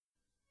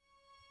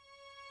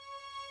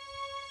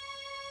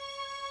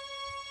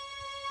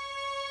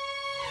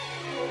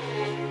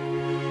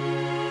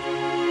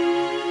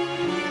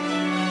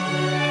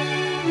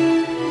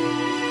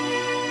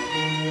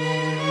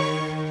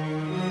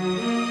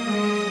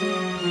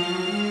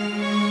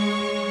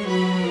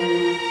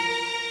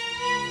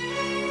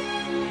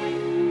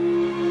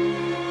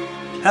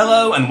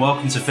Hello and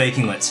welcome to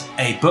Faking Lit,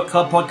 a book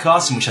club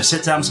podcast in which I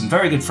sit down with some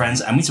very good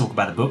friends and we talk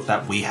about a book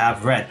that we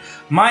have read.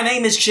 My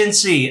name is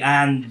Chincy,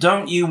 and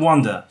don't you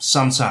wonder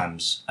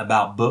sometimes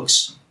about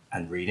books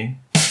and reading?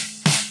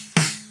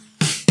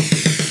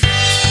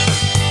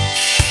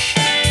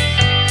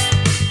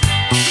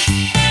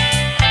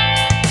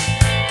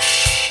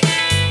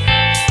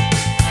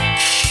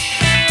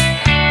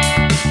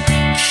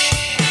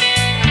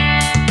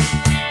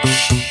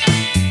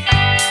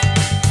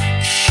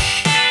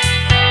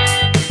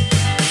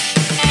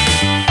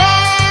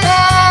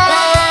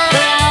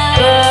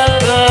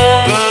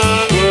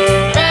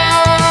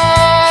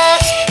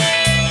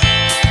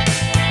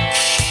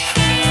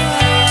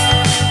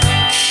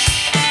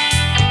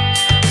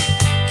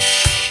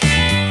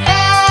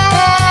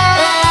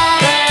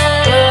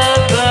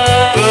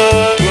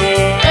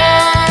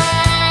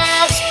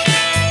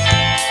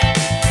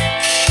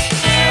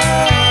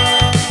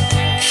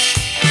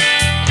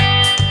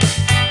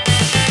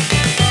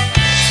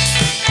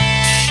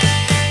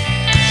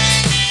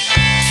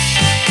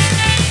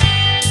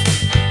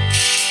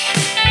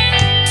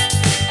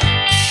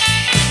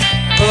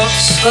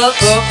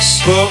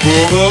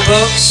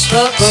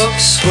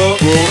 Books. My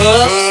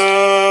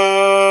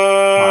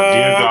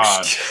dear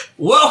God.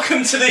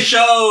 Welcome to the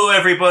show,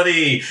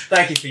 everybody.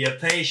 Thank you for your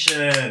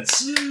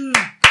patience.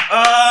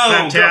 Oh,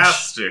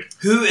 Fantastic.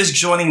 gosh. Who is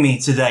joining me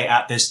today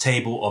at this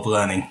table of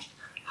learning?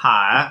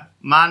 Hi,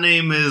 my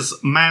name is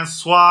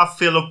Mansoir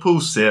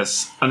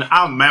Philippousis, and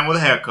I'm a man with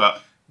a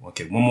haircut.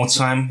 Okay, one more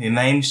time, your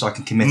name, so I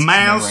can commit it to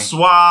memory.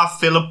 Mansoir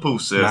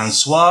Philippousis.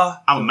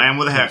 Mansoir. I'm a man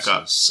with a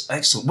haircut.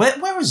 Excellent.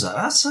 Where is that?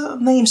 That's a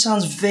name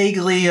sounds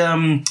vaguely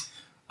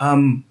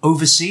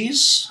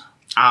overseas.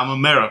 I'm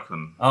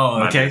American.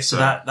 Oh, okay. So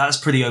that's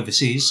pretty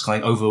overseas,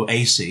 like over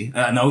AC,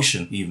 an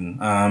ocean even.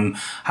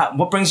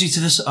 What brings you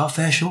to this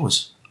fair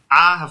shores?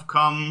 I have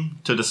come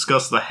to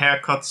discuss the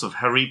haircuts of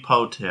Harry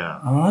Potter.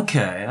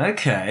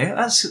 Okay.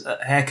 That's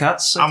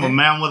haircuts. Okay. I'm a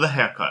man with a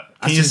haircut.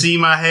 Can you see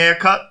my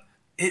haircut?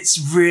 It's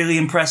really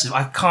impressive.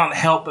 I can't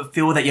help but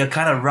feel that you're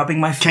kind of rubbing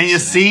my face. Can you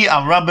see?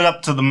 I'll rub it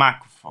up to the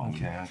microphone.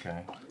 Okay.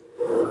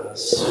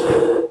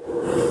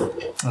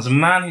 As a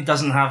man who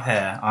doesn't have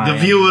hair, The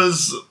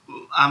viewers,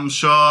 I'm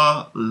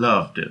sure,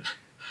 loved it.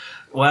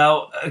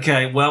 Well,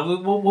 okay.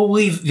 Well, we'll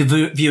leave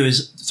the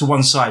viewers to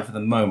one side for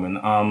the moment.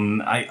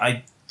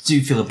 I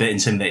do feel a bit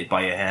intimidated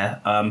by your hair.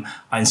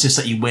 I insist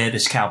that you wear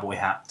this cowboy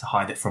hat to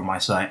hide it from my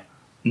sight.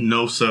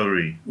 No,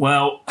 sorry.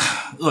 Well,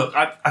 look,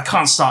 I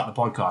can't start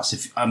the podcast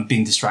if I'm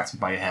being distracted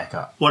by your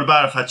haircut. What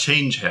about if I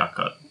change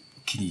haircut?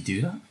 Can you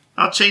do that?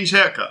 I'll change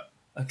haircut.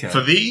 Okay.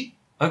 For thee?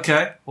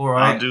 Okay,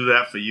 alright. I'll do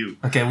that for you.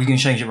 Okay, we can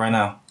change it right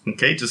now.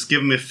 Okay, just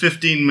give me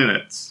 15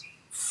 minutes.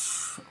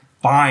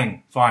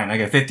 Fine.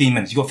 Okay, 15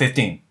 minutes. You got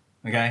 15.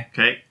 Okay?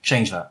 Okay.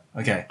 Change that.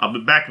 Okay. I'll be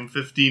back in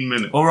 15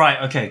 minutes.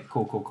 Alright, okay.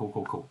 Cool.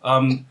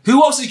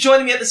 Who else is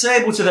joining me at the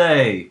table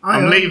today?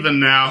 I'm leaving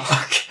now.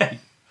 Okay.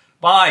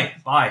 Bye.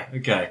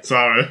 Okay.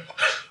 Sorry.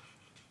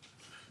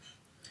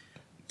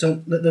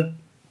 Don't let the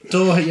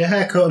door hit your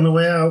haircut on the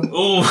way out.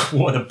 Oh,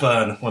 what a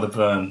burn.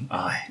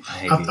 I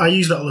hate you. I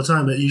use that all the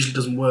time, but it usually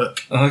doesn't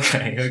work.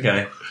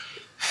 Okay.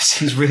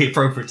 Seems really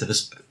appropriate to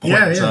this point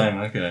in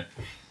time. Okay.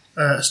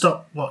 A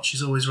stopwatch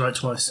is always right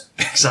twice.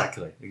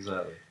 Exactly.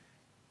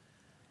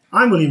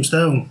 I'm William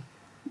Stone.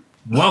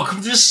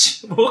 Welcome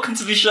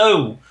to the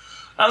show.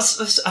 I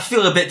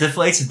feel a bit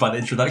deflated by the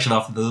introduction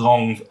after the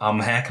long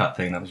haircut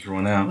thing that was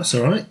drawn out. That's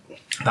all right.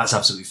 That's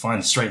absolutely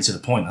fine. Straight to the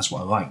point. That's what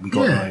I like.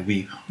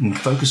 We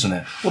focus on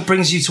it. What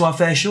brings you to our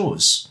fair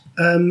shores?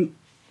 I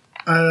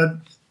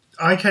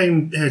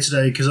came here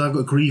today because I've got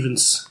a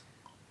grievance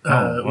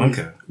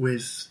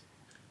with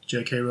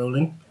J.K.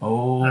 Rowling.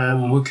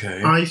 Oh,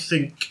 okay. I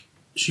think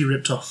she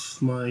ripped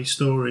off my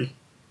story.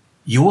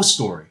 Your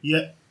story?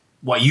 Yeah.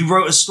 What, you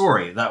wrote a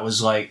story that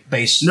was like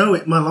based... No,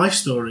 my life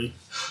story.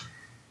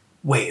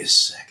 Wait a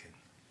second.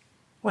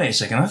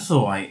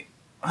 I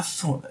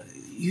thought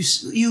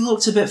you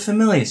looked a bit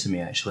familiar to me,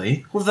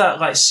 actually. With that,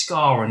 like,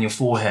 scar on your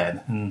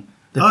forehead and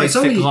the big,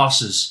 thick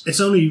glasses. It's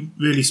only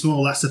really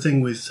small. That's the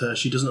thing with her.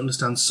 She doesn't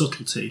understand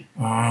subtlety.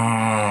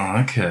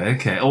 Ah,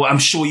 okay. Oh, I'm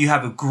sure you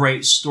have a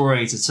great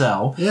story to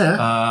tell.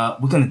 Yeah.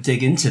 We're going to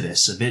dig into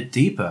this a bit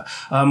deeper.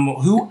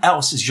 Who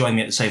else is joining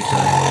me at the table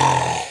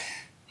today?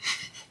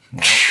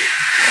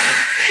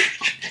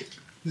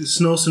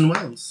 It's Snorson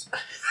Wells.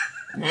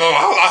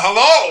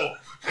 Hello.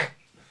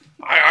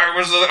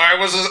 I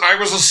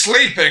was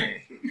sleeping.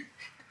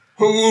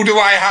 Who do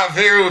I have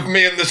here with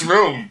me in this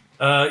room?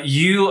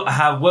 You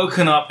have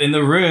woken up in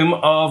the room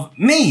of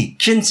me,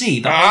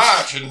 Chincy.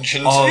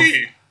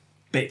 Chincy.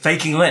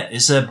 Faking Lit.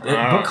 It's a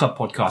book club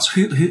podcast.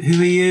 Who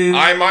are you?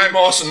 I'm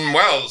Orson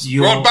Welles.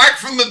 Brought back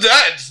from the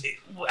dead.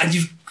 And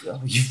you've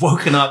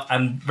woken up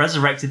and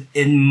resurrected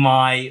in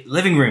my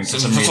living room.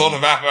 Some sort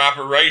of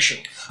apparition.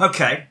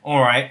 Okay,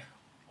 all right.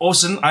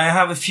 Orson, I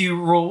have a few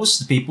rules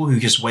to people who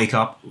just wake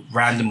up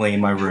randomly in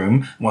my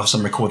room whilst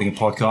I'm recording a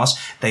podcast.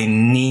 They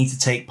need to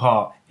take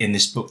part in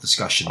this book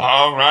discussion.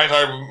 All right.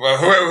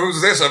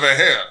 Who's this over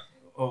here?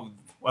 Oh,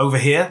 over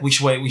here.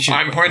 Which way we should?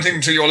 I'm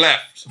pointing to your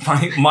left.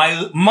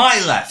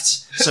 My left.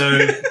 So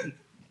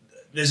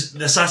there's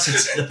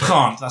that's the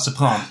plant. That's a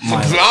plant. My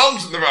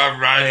left.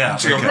 Plant, right?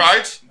 To your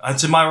right.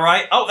 To my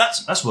right. Oh,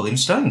 that's William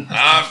Stone.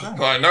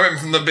 I know him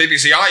from the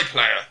BBC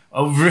iPlayer.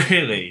 Oh,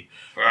 really?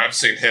 I've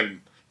seen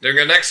him doing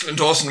an excellent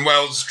Orson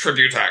Welles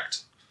tribute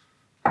act.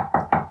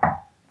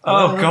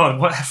 Oh God,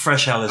 what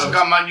fresh hell is it? I've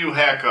got my new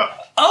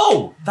haircut.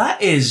 Oh,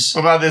 that is.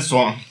 What about this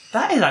one?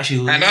 That is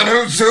actually. And then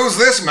who's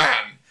this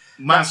man?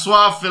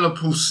 Mansoir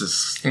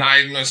Philippousis.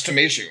 Nice to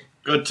meet you.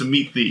 Good to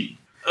meet thee.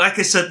 Like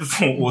I said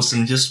before,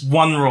 Orson, just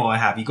one rule I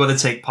have. You got to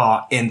take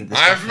part in the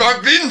discussion.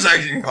 I've been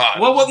taking part.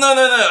 Well,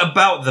 no.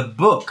 About the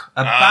book.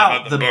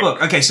 About the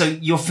book. Okay, so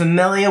you're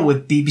familiar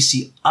with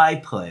BBC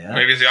iPlayer.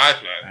 BBC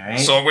iPlayer. Right.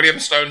 Saw William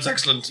Stone's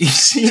excellent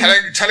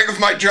telling of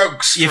my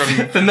jokes. You're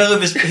familiar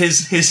with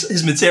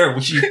his material,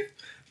 which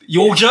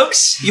your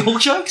jokes?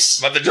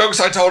 But the jokes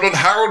I told on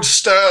Harold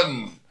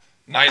Stern,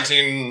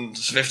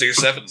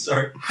 1957.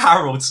 Sorry,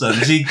 Harold Stern.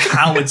 Is he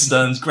Howard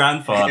Stern's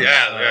grandfather?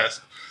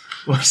 Yes.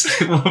 What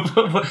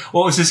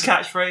was his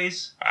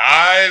catchphrase?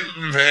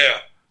 I'm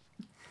here.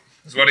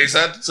 That's what he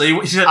said. So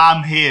he said,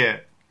 I'm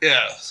here.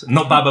 Yes.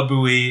 Not Baba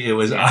Booey, it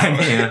was I'm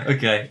here.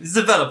 Okay. It's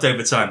developed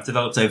over time.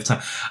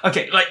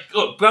 Okay,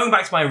 look, going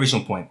back to my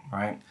original point,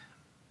 right?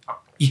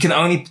 You can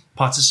only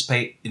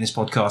participate in this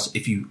podcast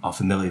if you are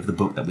familiar with the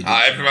book that we're doing.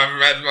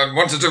 I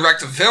want to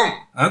direct a film.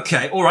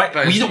 Okay, alright.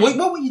 Well,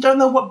 you don't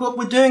know what book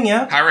we're doing,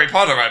 yeah? Harry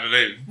Potter, I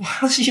believe.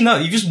 How do you know?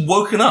 You've just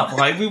woken up.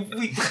 Like,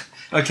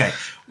 okay.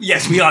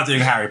 Yes, we are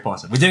doing Harry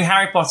Potter. We're doing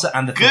Harry Potter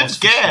and the Good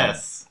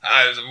guess.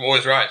 I'm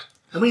always right.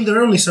 I mean, there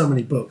are only so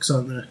many books,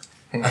 aren't there?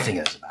 I think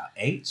there's about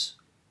 8.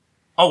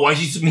 Oh, why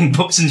do you mean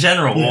books in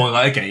general? Yeah. Or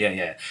okay,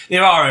 yeah.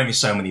 There are only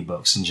so many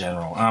books in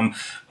general.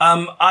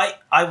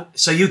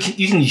 So you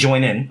can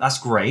join in. That's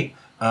great.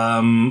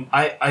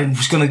 I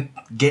was gonna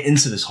get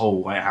into this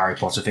whole Harry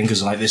Potter thing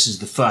because this is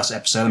the first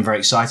episode. I'm very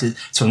excited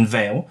to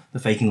unveil the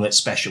Faking Lit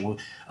special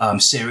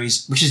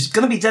series, which is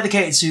going to be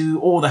dedicated to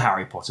all the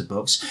Harry Potter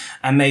books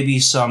and maybe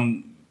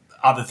some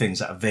other things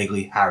that are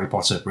vaguely Harry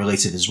Potter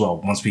related as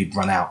well. Once we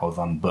run out of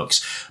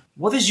books,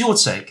 what is your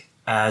take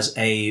as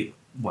a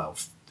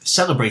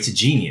celebrated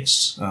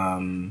genius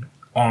on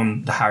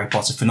the Harry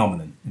Potter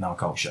phenomenon in our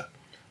culture?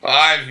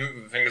 I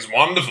think it's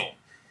wonderful.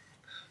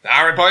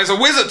 Harry Potter's a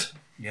wizard.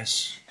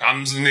 Yes.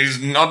 Comes and he's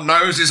not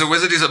knows he's a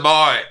wizard, he's a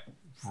boy.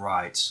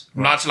 Right.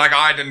 Much like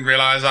I didn't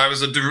realise I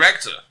was a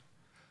director.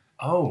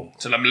 Oh.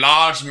 Till a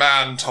large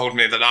man told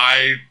me that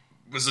I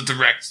was a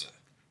director.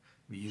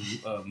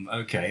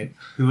 Okay.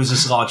 Who was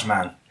this large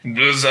man? It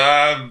was,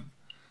 I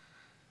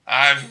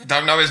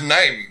don't know his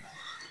name.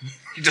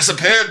 He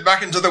disappeared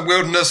back into the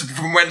wilderness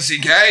from whence he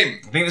came.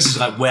 I think this is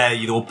where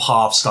your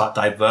paths start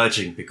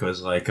diverging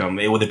because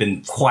it would have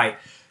been quite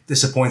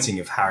disappointing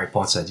if Harry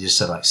Potter just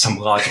said some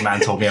large man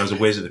told me I was a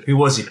wizard. Who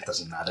was he? It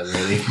doesn't matter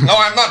really. No,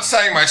 I'm not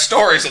saying my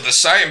stories are the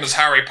same as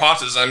Harry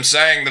Potter's. I'm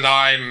saying that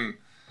I'm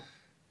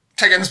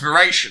take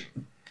inspiration.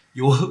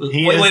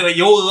 Wait,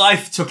 your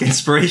life took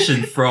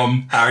inspiration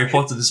from Harry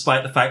Potter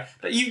despite the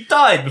fact that you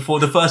died before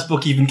the first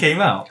book even came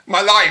out.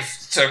 My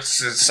life took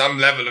some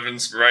level of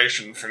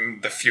inspiration from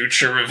the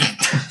future of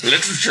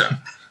literature.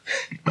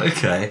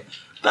 Okay.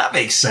 That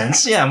makes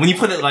sense. Yeah, when you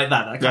put it like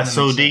that That's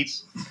so deep.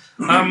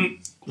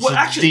 Well,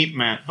 actually, deep,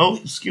 man. Oh,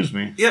 excuse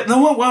me. Yeah,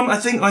 no. Well, I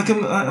think I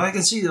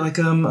can see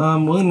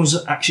William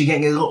was actually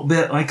getting a little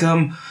bit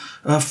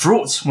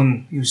fraught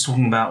when he was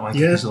talking about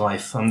his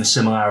life and the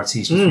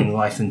similarities between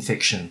life and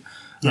fiction.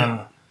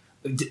 Yeah.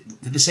 Did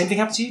the same thing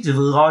happen to you? Did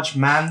a large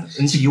man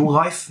into your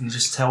life and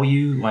just tell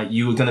you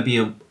you were going to be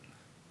a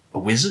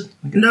wizard?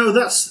 No,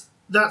 that's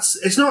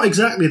it's not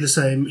exactly the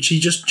same. She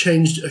just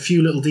changed a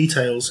few little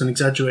details and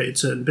exaggerated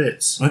certain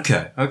bits.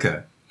 Okay.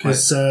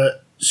 Because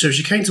so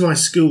she came to my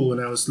school when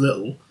I was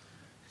little.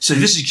 So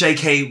this is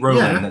J.K.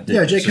 Rowling that did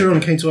this. J.K.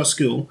 Rowling came to our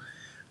school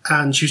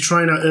and she was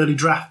trying out early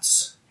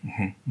drafts.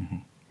 Mm-hmm.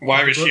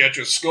 Why was she at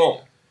your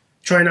school?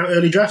 Trying out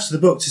early drafts of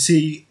the book to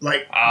see, what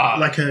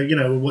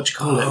you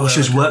call it. Oh, she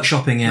was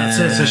workshopping it. That's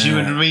it. So she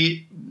would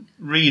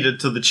read it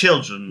to the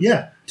children.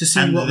 Yeah, to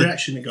see what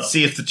reaction it got.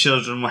 See if the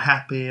children were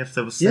happy, if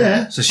they were sad.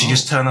 Yeah. So she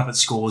just turned up at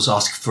schools,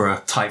 ask for a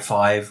type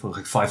 5 or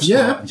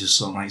 5-star, and just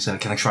said,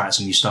 "Can I try out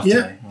some new stuff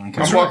today?"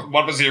 Okay.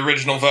 What was the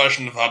original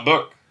version of her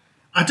book?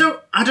 I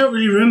don't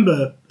really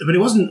remember, but it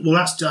wasn't. Well,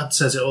 that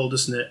says it all,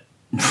 doesn't it?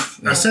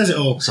 That says it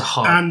all. It's a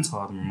hard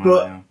reminder.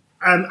 But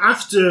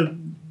after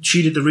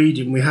she did the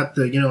reading, we had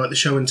the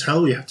show and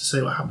tell. We had to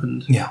say what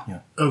happened.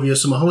 Over your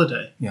summer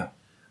holiday. Yeah.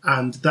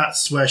 And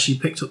that's where she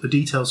picked up the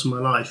details from my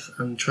life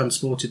and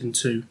transported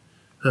into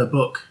her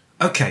book.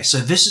 Okay, so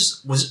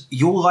was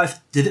your life,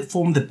 did it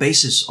form the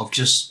basis of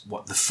just,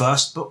 the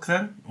first book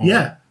then? Or?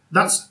 Yeah,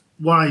 that's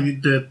why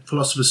the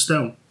Philosopher's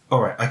Stone.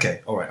 Alright, I'm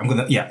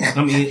gonna,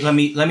 let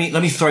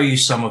me throw you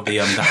some of the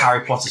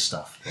Harry Potter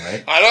stuff,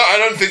 right? I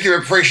don't think you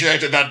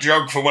appreciated that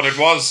joke for what it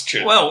was,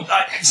 Chin. Well,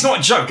 it's not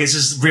a joke, it's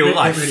just real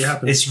life. It really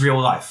happened. It's real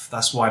life,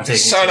 that's why I'm taking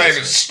His surname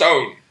is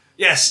Stone.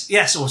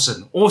 Yes,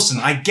 Orson.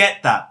 I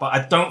get that, but I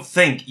don't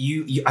think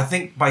I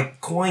think by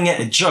calling it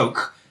a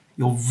joke,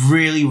 you're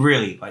really,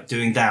 really like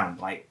doing down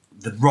like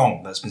the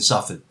wrong that's been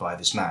suffered by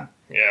this man.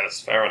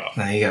 Yes, fair enough.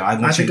 There you go.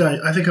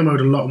 I think I'm owed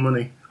a lot of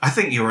money. I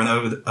think you're an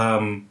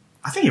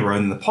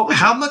apology.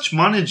 How much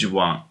money do you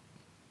want?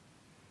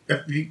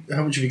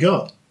 How much have you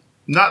got?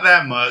 Not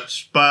that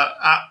much, but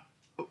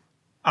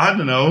I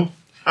don't know.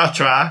 I'll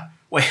try.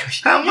 Wait,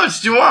 How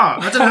much do you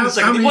want? I don't know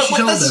how many what she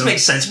told doesn't though. make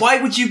sense? Why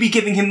would you be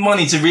giving him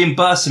money to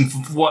reimburse him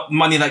for what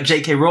money that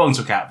J.K. Rowling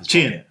took out of his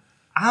Chin, pocket?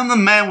 I'm the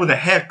man with a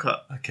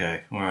haircut.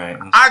 Okay, all right.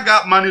 I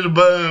got money to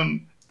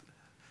burn.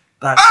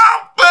 That's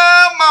I'll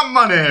burn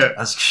my money.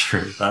 that's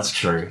true. That's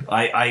true.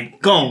 I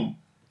Go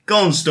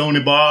on,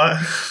 Stony boy.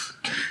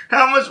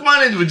 How much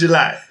money would you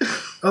like?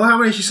 Oh, how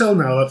many she sold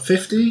now? Like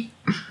 50?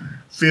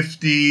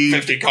 50,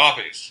 50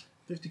 copies.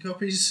 50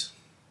 copies?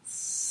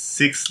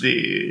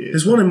 60.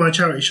 There's one in my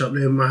charity shop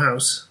near my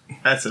house.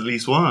 That's at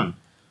least one.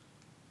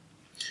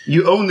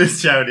 You own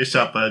this charity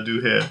shop I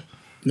do here.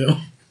 No.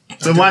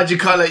 So why'd you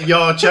call it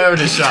your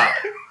charity shop?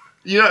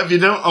 You know, if you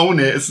don't own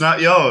it, it's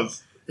not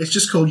yours. It's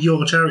just called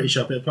Your Charity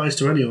Shop. It applies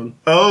to anyone.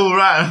 Oh,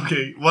 right,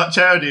 okay. What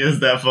charity is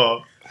that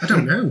for? I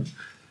don't know.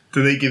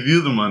 Do they give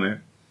you the money?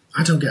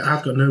 I've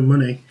got no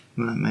money.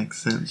 That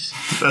makes sense.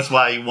 That's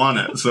why you want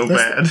it so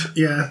That's- bad.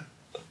 Yeah.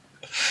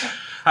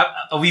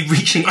 are we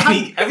reaching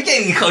any? Are we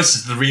getting any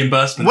closer to the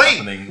reimbursement Wait,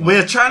 happening?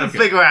 we're trying to Okay.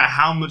 figure out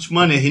how much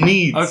money he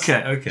needs.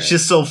 Okay. She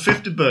just sold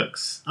 50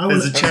 books. I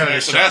There's was- a charity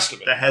That's an shop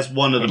estimate. that has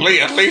one of At, them.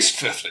 at least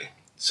 50.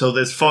 So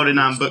there's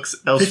 49 books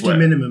 50 elsewhere.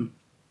 minimum.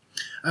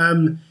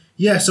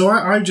 Yeah, so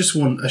I just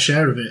want a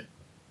share of it.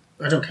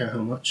 I don't care how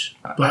much.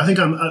 But I think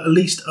I'm at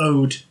least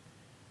owed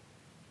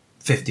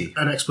 50.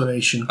 an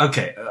explanation.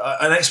 Okay,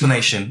 an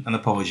explanation, an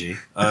apology.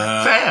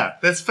 Fair.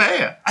 That's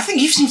fair. I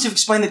think you seem to have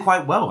explained it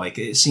quite well. Like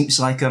it seems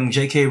like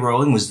J.K.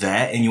 Rowling was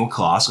there in your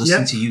class, listening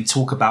Yep. to you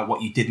talk about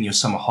what you did in your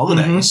summer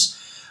holidays,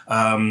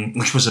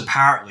 which was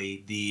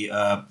apparently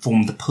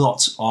formed the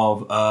plot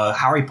of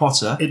Harry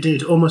Potter It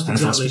did, almost and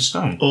the exactly. Philosopher's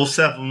Stone. All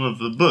 7 of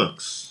the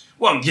books.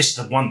 Well, just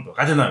the one book.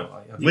 I don't know.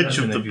 Which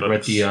of the have you read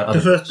books? the other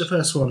The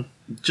first one.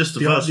 Just the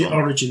The, first the one.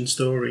 origin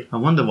story. I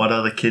wonder what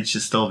other kids she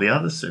stole the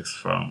other 6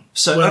 from.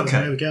 So Well, okay,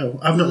 there we go.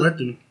 I've not read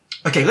them.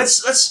 okay.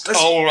 Let's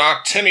Oh,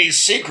 Timmy's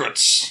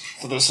Secrets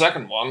for the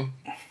second one.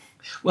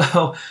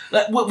 well,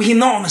 we're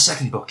not on the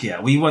second book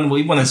yet. We want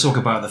to talk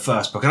about the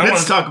first book. And I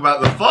Let's want talk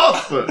about the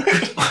 4th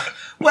book.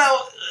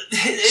 well,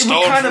 it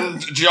Stole kind from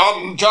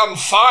of John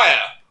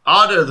Fire.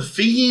 Order of the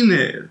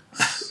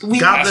Phoenix. Goblet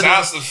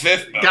That's of- the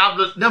fifth book.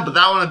 Goblet. No, but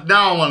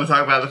now I want to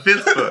talk about the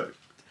 5th book.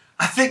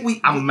 I think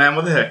I'm a man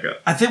with a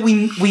haircut. I think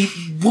we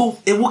will.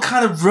 It will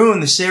kind of ruin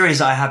the series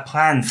I had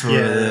planned for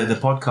Yeah. the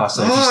podcast.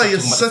 If you Oh, start you're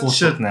talking about the fourth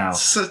such book now.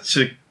 such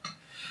a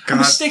I'm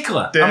a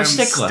stickler. I'm damn a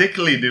stickler.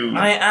 stickly dude.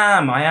 I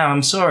am.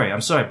 I'm sorry.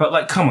 But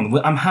like, come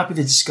on. I'm happy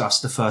to discuss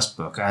the first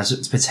book as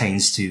it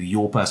pertains to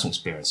your personal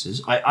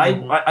experiences.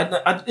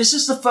 Is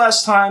this the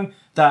first time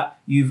that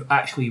you've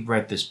actually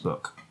read this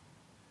book,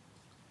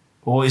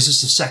 or is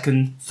this the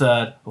second,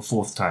 third, or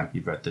fourth time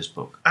you've read this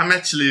book? I'm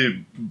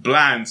actually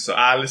blind, so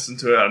I listen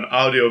to an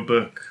audio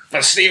book.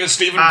 That's Stephen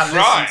I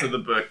Fry. listen to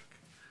the book.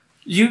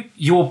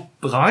 You're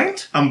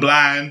blind? I'm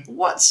blind.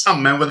 What? I'm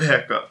a man with a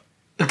haircut.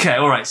 Okay,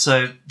 all right.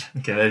 So,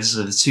 those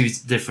are the two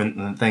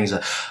different things.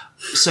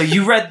 So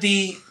you read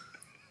the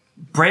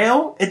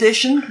Braille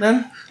edition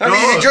then? I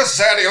mean, No. he just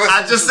said he was.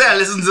 I just said I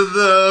listen to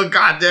the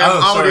goddamn Oh,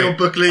 sorry. audio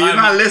booklet. You're I'm-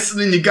 not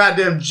listening, you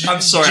goddamn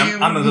I'm sorry.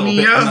 I'm a little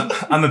bit. junior.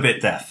 I'm a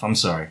bit deaf. I'm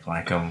sorry.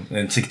 Like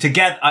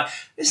together.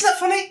 Isn't that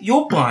funny?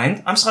 You're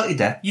blind. I'm slightly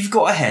deaf. You've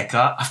got a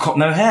haircut. I've got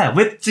no hair.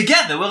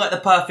 Together, we're like the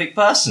perfect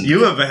person.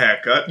 You have a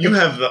haircut. You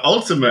have the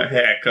ultimate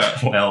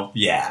haircut. Well,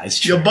 yeah, it's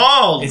true. You're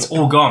bald. It's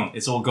all gone.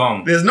 It's all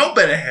gone. There's no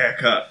better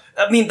haircut.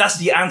 I mean, that's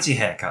the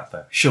anti-haircut,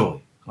 though.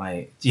 Surely,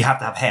 like you have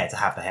to have hair to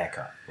have the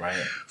haircut, right?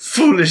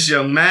 Foolish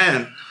young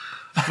man.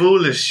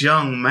 Foolish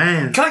young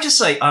man. Can I just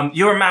say,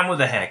 you're a man with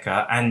a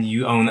haircut, and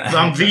you own a I'm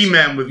the hairdresser.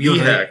 man with the You're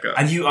haircut.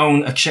 and you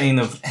own a chain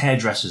of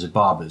hairdressers or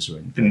barbers,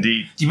 right?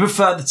 Indeed. Do you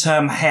prefer the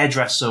term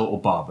hairdresser or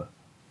barber?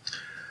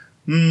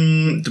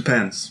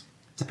 Depends.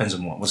 Depends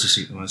on what. What's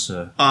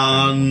the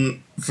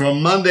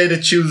From Monday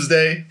to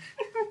Tuesday,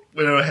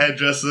 we're a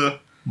hairdresser.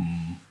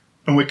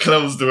 And we're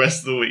closed the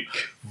rest of the week.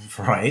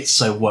 right?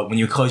 So what? When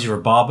you close, you're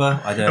a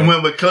barber. I don't. And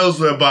when we're closed,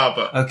 we're a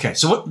barber. Okay,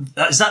 so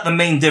what is that the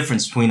main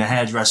difference between a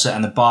hairdresser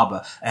and a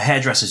barber? A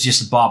hairdresser is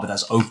just a barber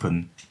that's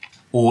open,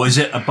 or is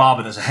it a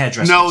barber that's a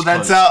hairdresser? No,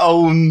 that's closed? our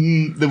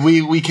own.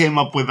 We came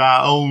up with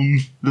our own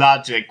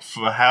logic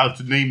for how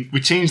to name. We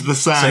changed the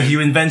sign. So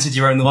you invented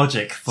your own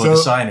logic for the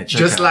signage.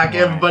 Just Okay, like right.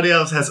 everybody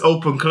else has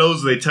open,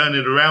 close, they turn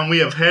it around. We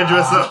have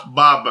hairdresser,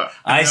 barber.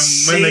 And I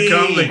then when they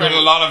come, see. they Been a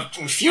go lot of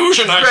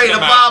confusion. I straight should a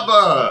imagine.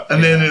 barber,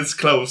 and then it's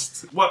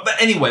closed. Well, but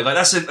anyway, like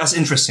that's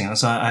interesting.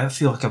 I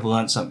feel like I've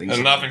learned something.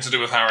 And nothing to do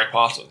with Harry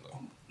Potter, though.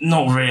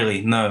 Not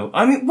really. No.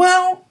 I mean,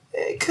 well,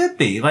 it could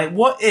be. Like,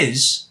 what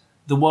is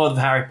the world of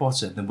Harry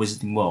Potter, the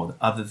Wizarding World,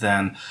 other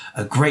than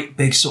a great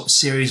big sort of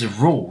series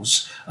of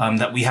rules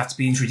that we have to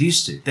be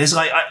introduced to? There's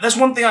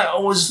one thing I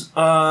always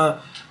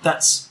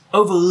that's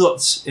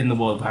overlooked in the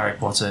world of Harry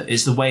Potter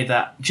is the way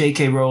that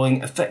J.K.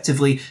 Rowling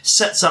effectively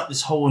sets up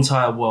this whole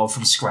entire world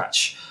from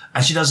scratch.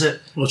 And she does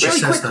it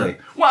really quickly.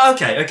 Well,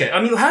 okay. I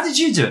mean, how did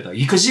you do it though?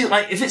 Because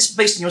if it's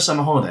based on your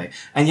summer holiday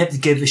and you had to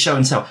give the show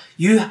and tell,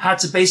 you had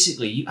to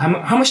basically.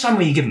 How much time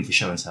were you given for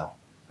show and tell?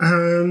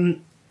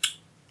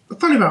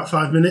 Probably about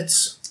 5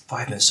 minutes.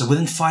 5 minutes. So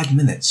within 5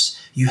 minutes,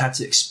 you had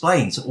to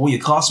explain to all your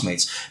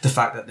classmates the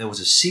fact that there was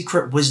a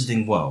secret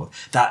wizarding world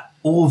that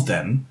all of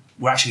them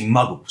were actually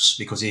muggles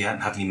because they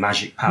hadn't had any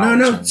magic powers.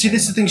 No. See,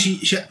 this is the thing.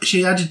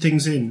 She added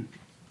things in,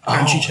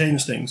 and she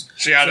changed things.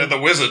 She added the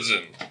wizards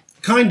in.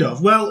 Kind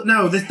of. Well,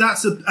 no,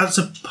 that's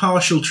a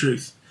partial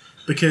truth,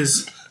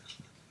 because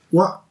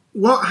what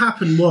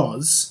happened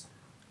was,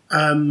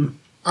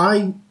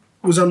 I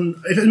was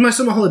in my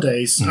summer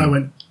holidays. I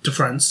went to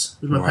France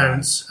with my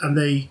parents, and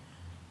they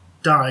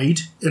died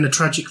in a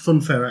tragic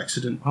funfair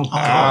accident. Oh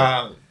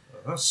God!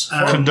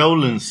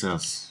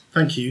 Condolences.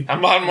 Thank you.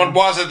 And what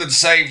was it that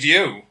saved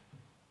you?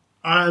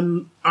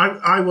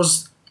 I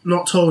was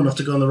not tall enough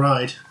to go on the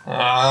ride.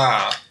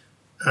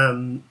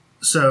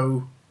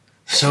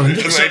 So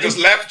they just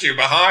left you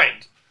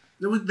behind.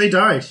 They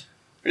died.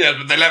 Yeah,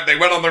 but they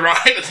went on the ride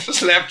and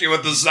just left you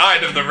at the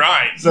side of the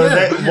ride. So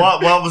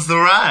what was the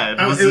ride?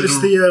 It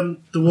was the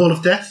Wall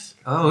of Death.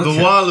 Oh, okay.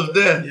 The Wall of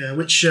Death. Yeah,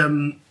 which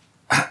in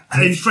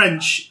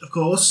French, of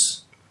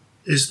course,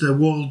 is the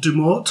Wall du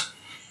Mort.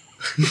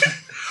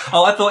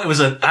 Oh, I thought it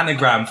was an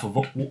anagram for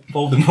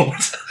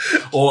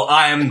Voldemort. Or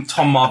I am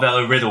Tom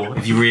Marvello Riddle.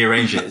 If you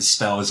rearrange it, it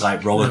spells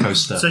like roller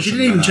coaster. So she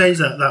didn't even change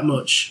that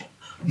much.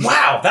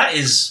 Wow, that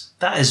is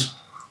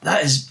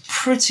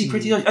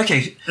pretty.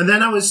 Okay. And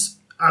then I was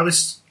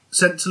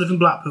sent to live in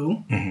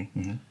Blackpool, which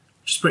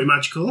is pretty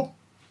magical.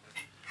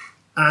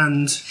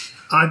 And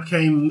I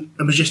became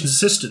a magician's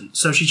assistant.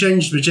 So she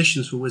changed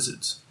magicians for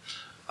wizards.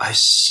 I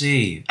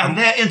see. And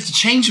they're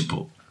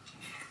interchangeable.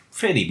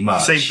 Pretty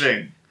much. Same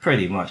thing.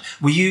 Pretty much.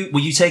 Were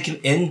you taken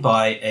in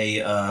by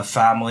a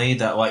family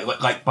that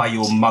like by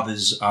your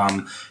mother's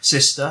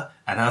sister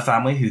and her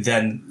family, who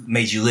then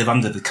made you live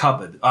under the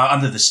cupboard,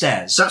 under the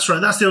stairs? That's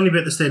right. That's the only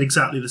bit that stayed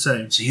exactly the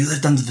same. So you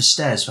lived under the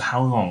stairs for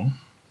how long?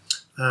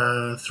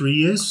 3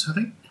 years, I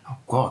think. Oh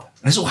God!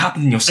 And this all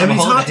happened in your summer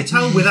It's holiday. hard to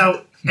tell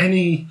without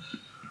any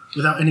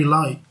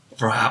light.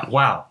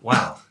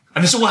 Wow.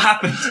 And this all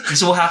happened. In your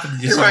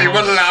summer You weren't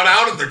holiday. allowed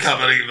out of the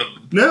cupboard even.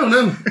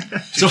 No.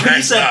 So when you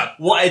changed said that.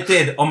 what I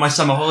did on my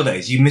summer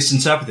holidays, you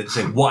misinterpreted to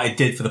say what I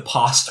did for the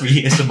past 3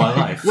 years of my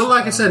life. Well,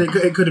 like I said, it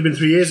could have been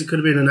 3 years. It could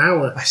have been an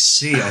hour. I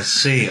see.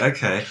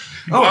 Okay.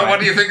 What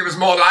do you think it was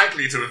more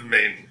likely to have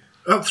been?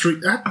 Oh,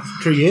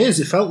 3 years.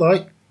 It felt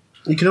like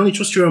you can only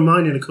trust your own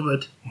mind in a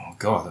cupboard. Oh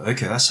God.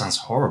 Okay, that sounds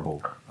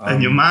horrible.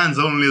 And your mind's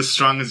only as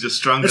strong as your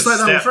strongest It's like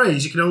that step. old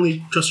phrase: you can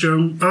only trust your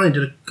own mind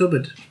in a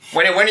cupboard.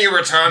 When you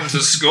returned to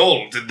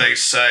school, did they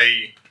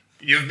say,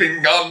 you've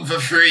been gone for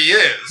 3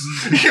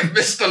 years? You've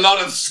missed a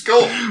lot of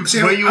school.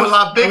 See, Well, you were a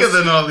lot bigger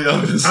than all the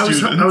other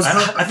students.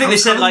 I think they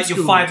said like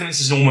your 5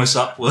 minutes is almost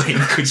up, William.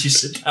 Could you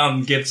sit down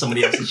and give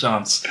somebody else a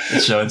chance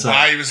at show and tell?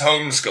 I was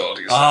homeschooled.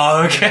 He said.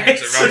 Oh, okay.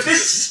 It was So erotic.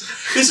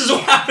 this is all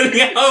happening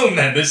at home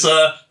then. This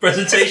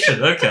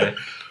presentation. Okay.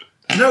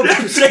 No,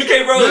 because,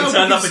 J.K. Rowling No,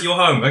 turned up because- at your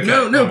home. Okay.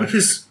 no, All right.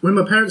 because when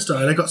my parents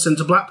died, I got sent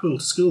to Blackpool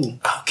to school.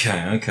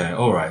 Okay.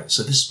 All right.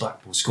 So this is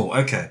Blackpool School.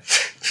 Okay.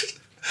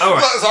 All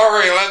right.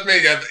 Sorry, let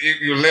me get.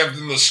 You lived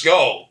in the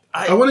skull.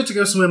 I wanted to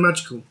go somewhere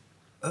magical.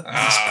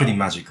 That's pretty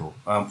magical.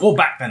 Well,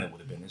 back then it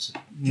would have been. It's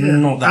Yeah.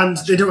 not that. And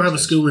they don't have a magical.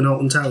 school in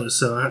Alton Towers,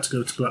 so I had to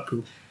go to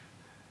Blackpool.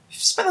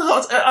 You've spent a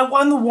lot. I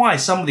wonder why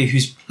somebody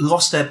who's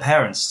lost their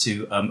parents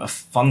to a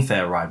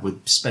funfair ride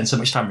would spend so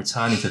much time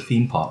returning to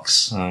theme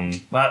parks.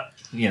 But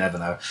you never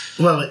know.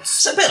 Well,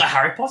 It's a bit like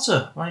Harry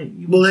Potter, right?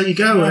 well, there you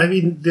go. I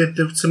mean,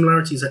 the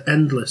similarities are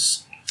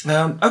endless.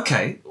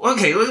 Okay.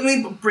 Let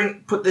me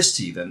put this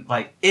to you then.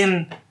 Like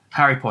in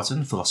Harry Potter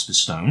and the Philosopher's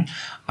Stone,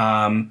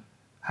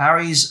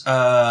 Harry's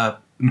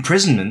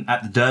imprisonment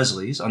at the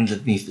Dursleys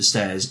underneath the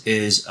stairs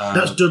is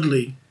That's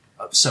Dudley.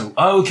 so.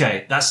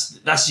 Okay,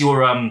 that's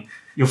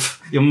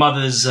your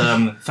mother's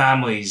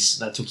families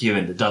that took you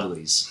in, the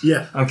Dudleys.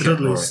 Yeah, Okay, the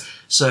Dudleys.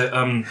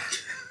 alright. So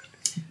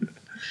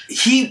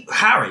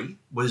Harry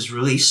was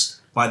released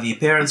by the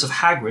appearance of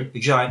Hagrid, the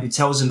giant, who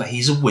tells him that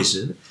he's a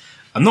wizard.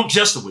 And not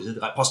just a wizard,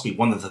 like possibly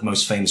one of the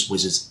most famous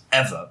wizards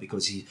ever,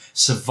 because he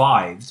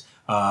survived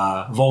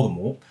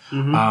Voldemort.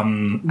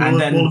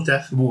 Wall of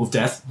Death. Wall of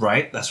Death,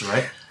 right, that's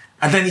right.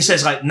 And then he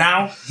says, like,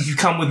 now you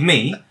come with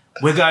me.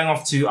 We're going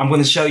off to. I'm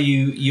going to show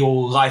you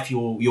your life,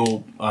 your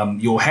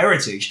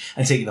heritage,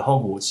 and take you to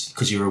Hogwarts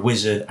because you're a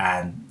wizard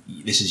and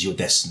this is your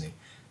destiny.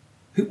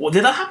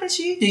 Did that happen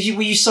to you?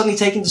 Were you suddenly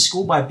taken to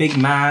school by a big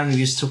man who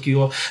just took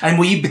you off?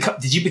 And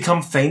did you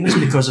become famous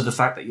because of the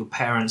fact that your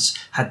parents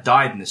had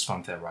died in this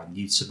funfair ride and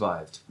you'd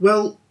survived?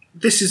 Well,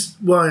 this is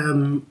why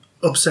I'm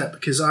upset,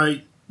 because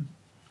I'm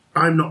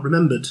not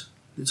remembered.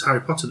 It's Harry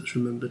Potter that's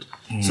remembered.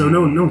 So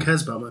no one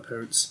cares about my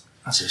parents.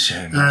 That's a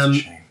shame. That's a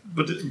shame.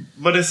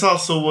 But it's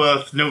also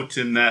worth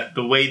noting that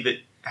the way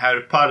that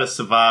Harry Potter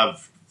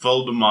survived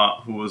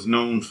Voldemort, who was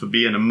known for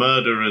being a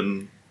murderer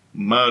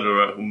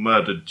who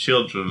murdered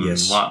children and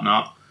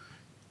whatnot,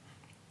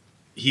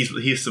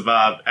 he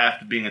survived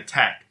after being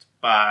attacked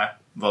by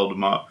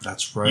Voldemort.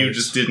 That's right. You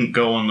just didn't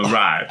go on the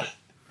ride.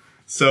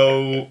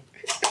 So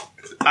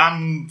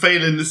I'm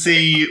failing to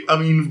see. I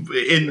mean,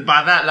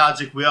 by that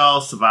logic, we all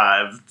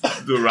survived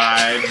the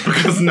ride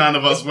because none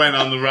of us went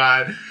on the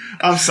ride.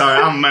 I'm sorry,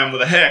 I'm a man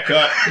with a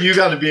haircut. You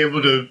got to be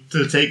able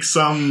to take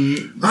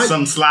some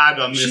slide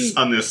on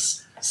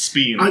this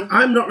spin.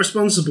 I'm not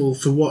responsible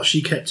for what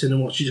she kept in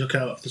and what she took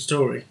out of the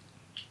story.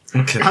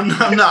 Okay. I'm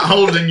not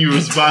holding you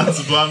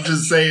responsible. I'm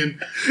just saying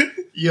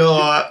your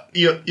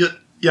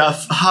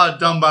hard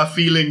done by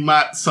feeling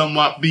might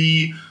somewhat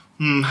be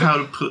how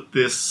to put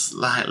this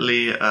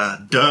slightly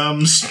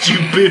dumb,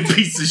 stupid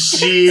piece of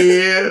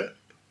shit.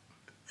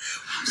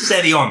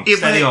 Steady on.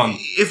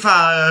 If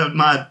I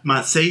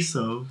might say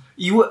so.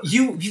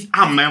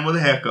 I'm a man with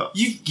a haircut.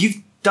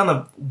 You've done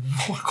a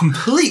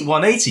complete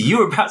 180. You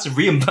were about to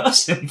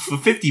reimburse him for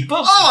 $50.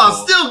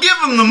 I'll still give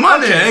him the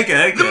money.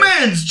 Okay. The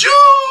man's Jew.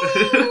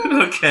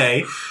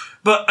 Okay,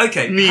 but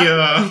okay.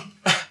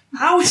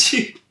 How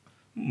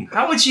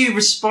would you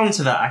respond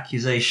to that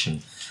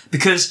accusation?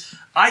 Because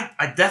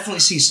I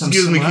definitely see some.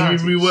 Excuse me, can you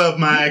similarities. reword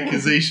my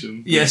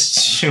accusation?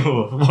 Yes,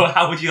 sure. Well,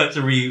 how would you like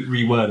to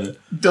reword it?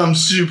 Dumb,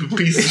 stupid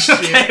piece of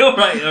shit. Okay, all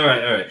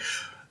right.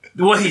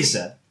 What he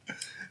said.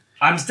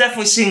 I'm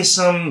definitely seeing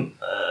some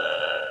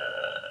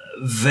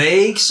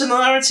vague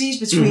similarities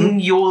between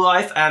your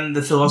life and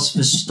the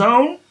Philosopher's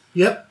Stone.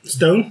 Yep,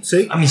 Stone.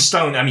 See,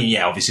 Stone.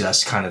 Yeah, obviously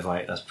that's kind of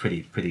like that's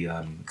pretty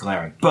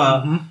glaring.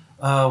 But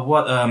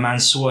what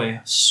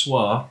Mansour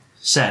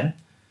said,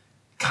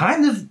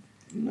 kind of,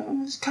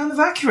 it's kind of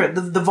accurate.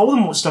 The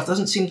Voldemort stuff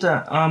doesn't seem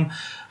to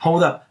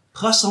hold up.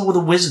 Plus all the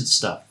wizard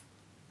stuff.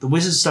 The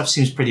wizard stuff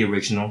seems pretty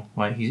original.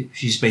 Like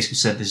she's basically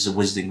said this is a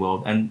wizarding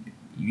world, and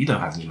you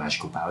don't have any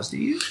magical powers, do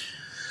you?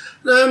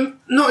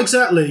 Not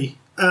exactly.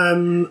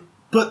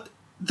 But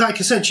like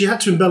I said, she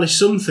had to embellish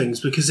some things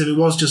because if it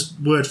was just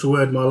word for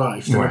word my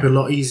life, then it'd be a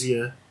lot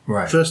easier.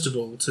 Right. First of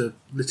all, to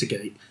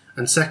litigate,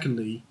 and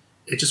secondly,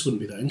 it just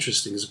wouldn't be that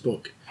interesting as a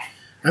book.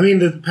 I mean,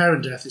 the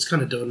parent death, it's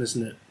kind of done,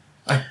 isn't it?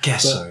 I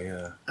guess so.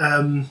 Yeah.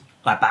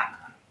 Like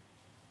Batman.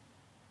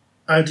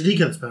 Did he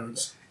kill his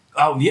parents?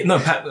 Oh yeah, no.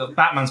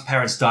 Batman's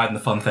parents died in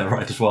the Funfair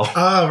ride as well.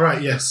 Ah,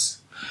 right.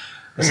 Yes.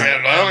 In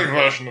the early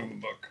version of the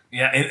book.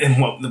 Yeah, in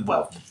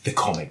the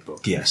comic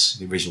book, yes,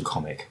 the original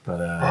comic, but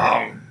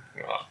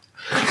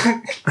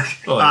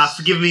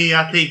forgive me,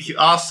 I think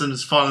Austin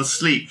has fallen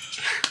asleep.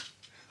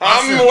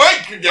 I'm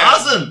awake again.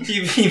 Austin!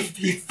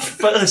 He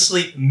fell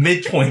asleep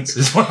mid-point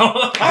as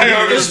well.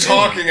 I was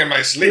talking in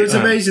my sleep. It was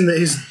amazing that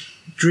his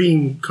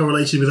dream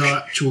correlated with our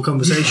actual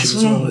conversation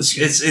as well.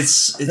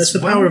 It's That's the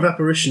power of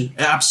apparition.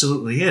 It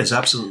absolutely is.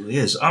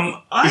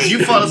 If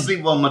you fall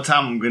asleep one more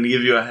time, I'm going to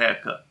give you a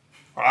haircut.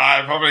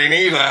 I probably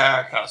need a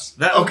haircut.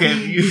 Okay,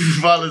 if you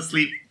fall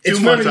asleep It's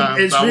two more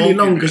times, it's I really won't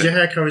long give because you your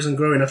hair carries on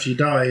growing after you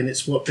die, and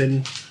it's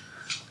been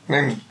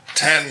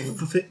 10.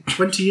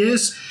 20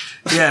 years.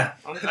 Yeah,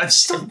 I'm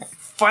still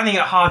finding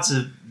it hard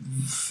to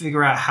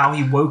figure out how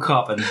he woke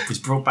up and was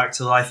brought back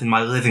to life in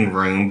my living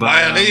room. But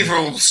By an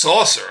evil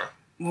sorcerer.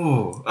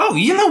 Oh,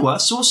 you know what,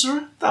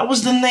 Sorcerer? That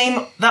was the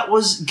name that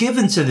was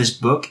given to this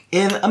book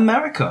in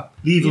America.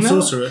 The Evil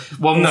Sorcerer?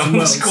 Well, no, Orson it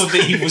was Welles. called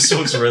The Evil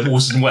Sorcerer,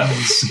 Orson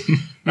Welles.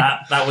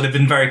 That would have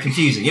been very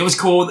confusing. It was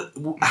called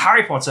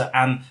Harry Potter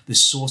and the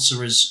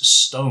Sorcerer's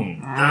Stone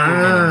in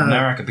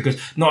America,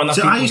 because not enough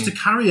So people... I used to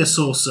carry a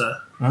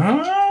saucer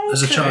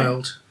as a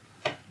child.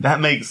 That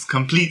makes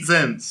complete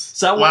sense.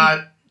 So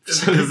why?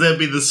 Because there'd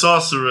be the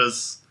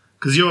sorcerers.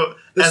 Because you're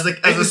as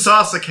a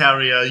saucer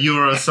carrier, you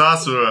were a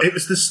sorcerer. It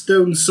was the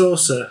stone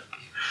saucer.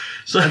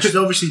 So I should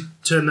obviously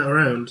turn that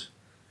around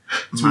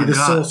to be the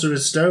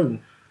Sorcerer's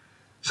Stone.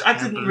 I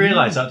didn't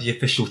realise that the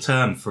official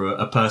term for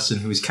a person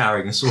who is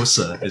carrying a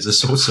saucer is a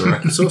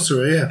sorcerer.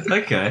 Sorcerer, yeah.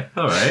 Okay,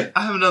 alright.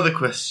 I have another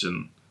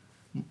question.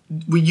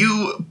 Were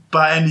you,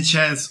 by any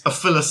chance, a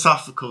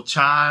philosophical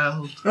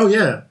child? Oh,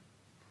 yeah.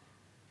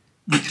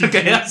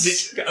 Okay,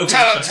 that's...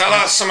 Tell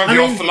us some of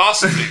your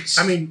philosophies.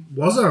 I mean,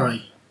 was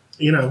I?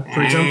 You know,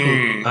 for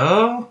example.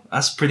 Oh,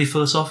 that's pretty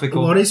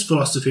philosophical. What is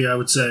philosophy, I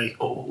would say?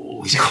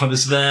 Oh, he's got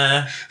us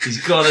there. He's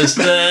got us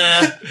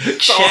there.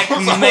 So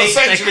Checkmate.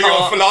 essentially, your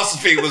Descartes.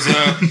 philosophy was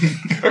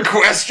a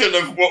question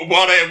of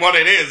what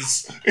it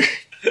is.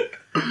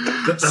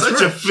 That's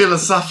Such right. a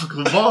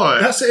philosophical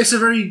boy. It's a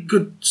very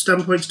good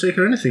standpoint to take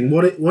on anything.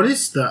 What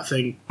is that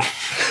thing?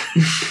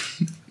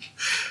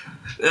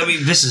 I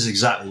mean, this is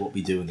exactly what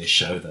we do in this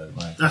show, though.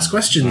 Like, Ask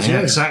questions, yeah.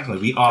 Exactly.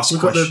 We ask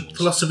We've got questions. the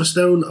Philosopher's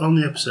Stone on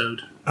the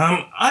episode.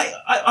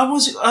 I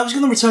was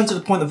going to return to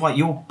the point of like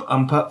your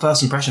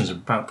first impressions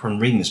upon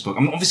reading this book. I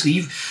mean, obviously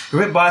you're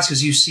a bit biased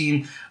because you've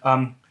seen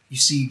you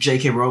see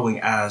J.K. Rowling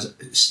as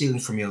stealing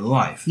from your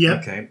life. Yeah.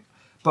 Okay.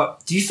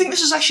 But do you think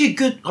this is actually a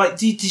good? Like,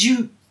 did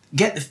you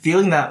get the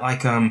feeling that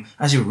like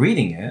as you're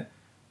reading it,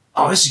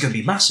 oh, this is going to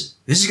be massive.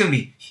 This is going to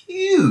be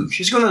huge.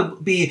 It's going to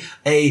be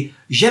a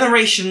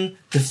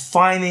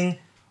generation-defining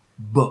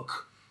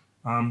book.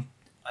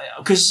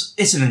 Because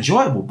it's an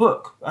enjoyable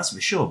book, that's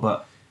for sure.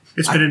 But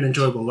It's been an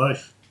enjoyable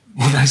life.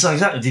 well, that's not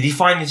exactly. Did you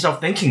find yourself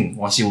thinking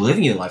whilst you were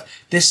living your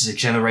life, this is a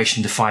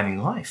generation-defining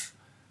life?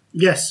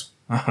 Yes,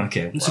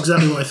 Okay, that's well,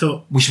 exactly what I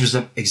thought. which was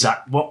the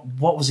exact. What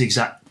was the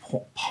exact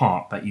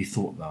part that you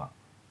thought that?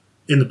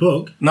 In the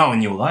book, No,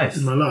 in your life.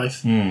 in my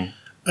life, Mm.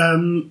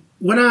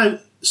 when I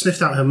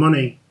sniffed out her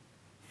money,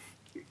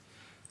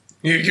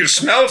 You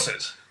smelt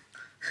it.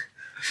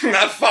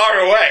 Not far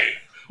away.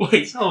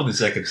 Wait, hold on a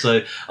second.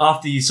 So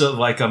after you sort of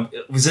like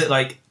was it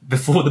like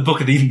before the book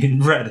had even been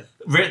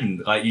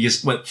written? Like you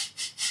just went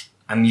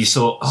and you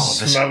saw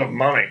this Smell of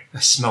money. I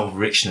smell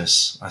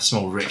richness. I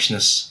smell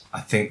richness.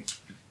 I think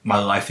my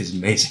life is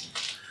amazing.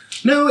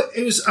 no,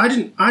 it was. I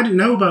didn't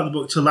know about the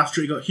book till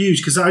after it got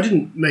huge because I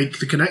didn't make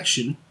the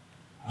connection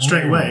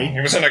straight away.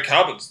 It was in a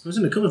cupboard. It was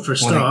in the cupboard for a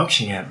Well, start.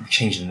 they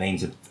change the name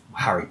to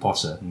Harry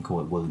Potter and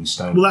call it William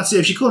Stone. Well, that's it.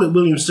 If you called it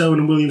William Stone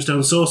and William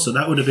Stone Saucer,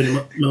 that would have been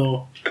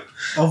more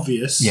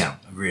obvious. yeah,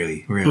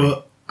 really, really.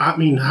 But I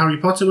mean, Harry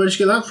Potter. Where did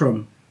you get that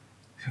from?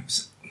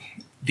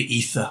 The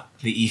ether.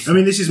 The ether. I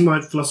mean, this is my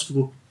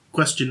philosophical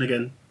question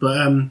again. But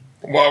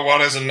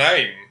What is a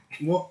name?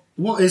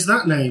 what is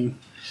that name?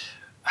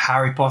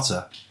 Harry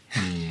Potter.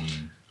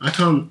 I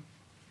can't.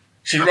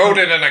 She wrote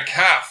it in a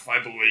calf, I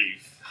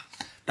believe.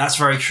 That's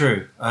very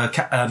true.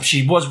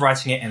 She was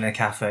writing it in a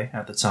cafe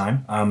at the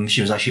time.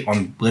 She was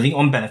actually living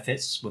on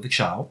benefits with a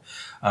child.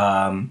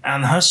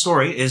 And her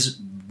story is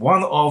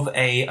one of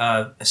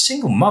a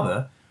single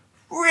mother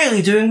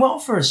really doing well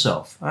for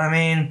herself. I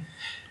mean,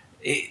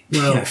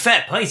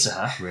 fair play to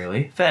her,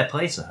 really. Fair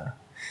play to her.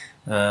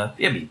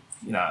 I mean,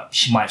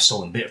 she might have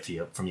stolen a bit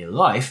from your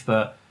life,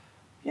 but,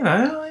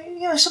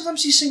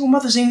 sometimes these single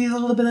mothers need a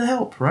little bit of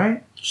help,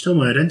 right? She stole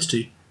my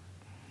identity.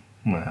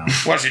 Well,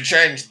 Well, she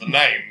changed the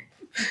name.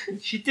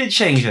 she did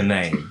change her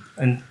name.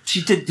 And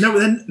she did... No, but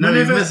then No,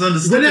 you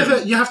misunderstood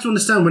it. you have to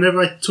understand. Whenever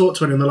I talk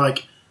to anyone, they're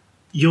like,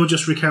 "You're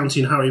just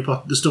recounting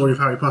the story of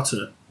Harry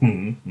Potter."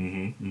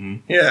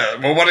 Yeah,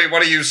 well, what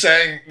are you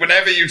saying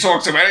whenever you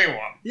talk to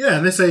anyone? Yeah,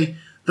 and they say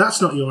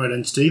that's not your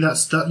identity.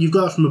 That you've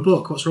got it from a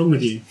book. What's wrong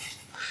with you?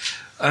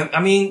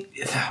 I mean,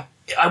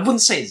 I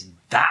wouldn't say it's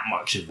that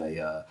much of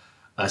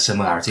a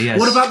similarity. Yes.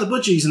 What about the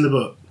budgies in the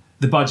book?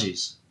 the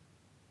budgies?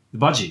 The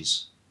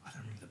budgies. I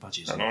don't remember the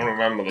budgies. I don't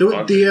remember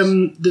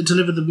the That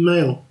delivered the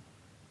mail.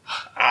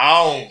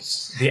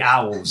 owls. The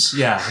owls.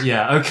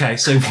 Yeah. Okay.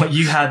 So what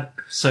you had?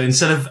 So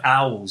instead of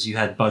owls, you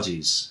had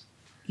budgies.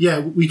 Yeah,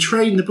 we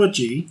trained the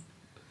budgie.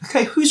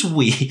 Okay. Who's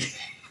we?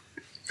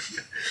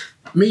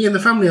 Me and the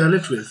family I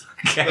lived with.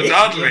 The Okay.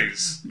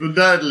 Dudleys. The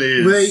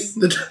Dudleys.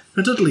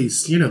 The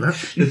Dudleys, you know that.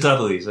 The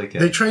Dudleys. Okay.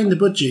 They trained the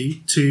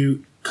budgie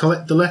to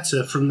collect the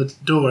letter from the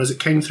door as it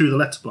came through the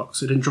letterbox.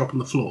 So it didn't drop on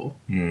the floor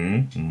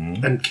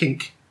and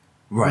kink.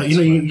 right.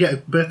 Like, you get a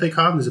birthday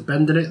card and there's a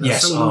bend in it. That's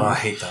Yes. so Oh, annoying. I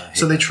hate that.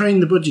 So they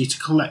trained the budgie to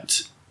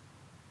collect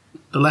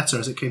the letter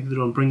as it came through the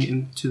door and bring it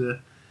into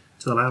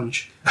the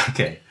lounge.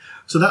 Okay.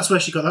 So that's where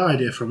she got that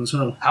idea from as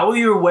well. How were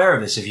you aware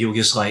of this if you were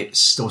just like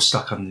still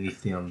stuck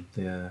underneath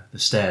the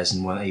stairs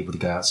and weren't able to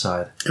go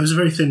outside? It was a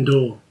very thin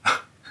door.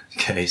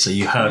 Okay, so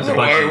you heard the Or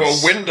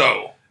budgies. a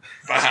window,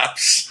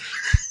 perhaps.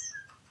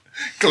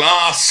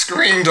 Glass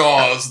screen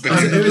doors.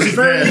 It was a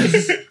very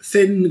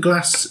thin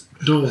glass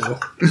door.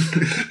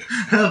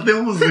 How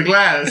thin was the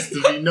glass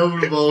to be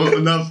notable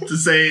enough to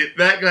say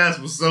that glass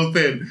was so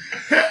thin?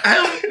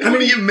 What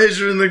are you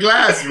measuring the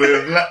glass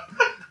with?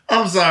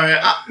 I'm sorry,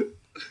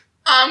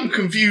 I'm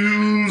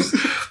confused.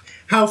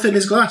 How thin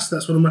is glass?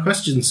 That's one of my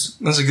questions.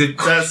 That's a good.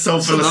 That's so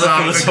another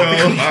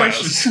philosophical.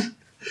 question.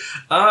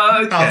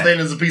 How Okay. thin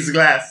is a piece of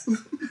glass?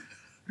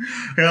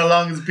 How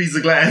long is a piece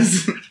of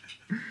glass?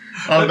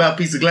 All about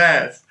piece of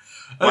glass.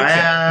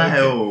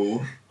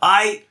 Wow.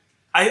 I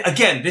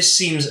again, this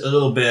seems a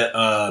little bit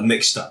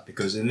mixed up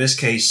because in this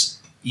case,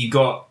 you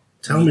got.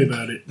 Tell me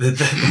about it.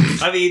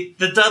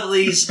 The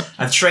Dudleys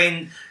have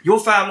trained your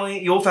family,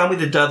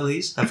 the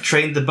Dudleys, have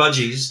trained the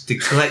budgies to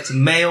collect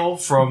mail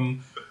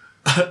from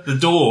the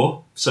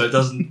door so it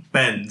doesn't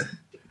bend,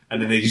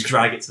 and then they just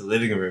drag it to the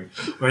living room.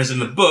 Whereas in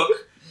the book,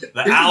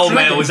 the owl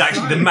mail is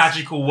actually the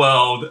magical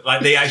world.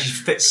 Like they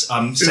actually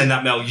send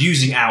that mail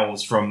using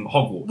owls from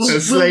Hogwarts.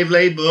 It's slave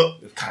labor.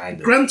 Kind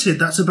of. Granted,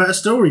 that's a better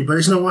story, but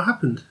it's not what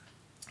happened.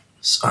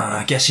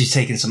 I guess she's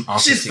taken some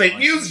artistic. She's fake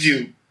news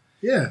you.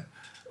 Yeah.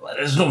 Well,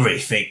 there's not really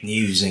fake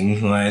newsing.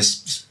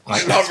 It's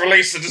It's not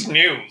released as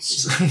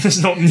news. it's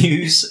not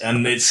news,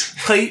 and it's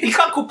you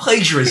can't call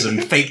plagiarism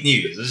fake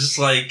news. It's just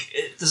like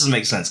it doesn't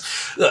make sense.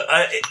 Look,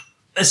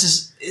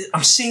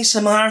 I'm seeing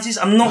similarities.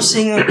 I'm not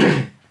seeing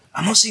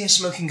a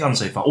smoking gun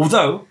so far.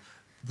 Although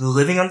the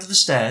living under the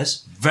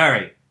stairs,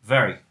 very,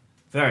 very,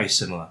 very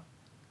similar.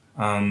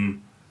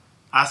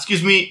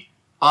 Excuse me,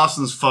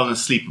 Arson's fallen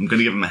asleep. I'm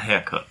gonna give him a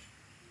haircut.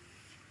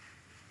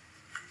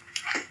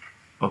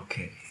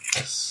 Okay,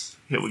 yes,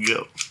 here we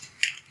go.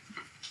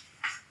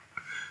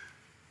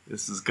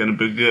 This is gonna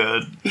be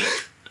good.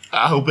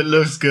 I hope it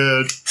looks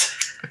good.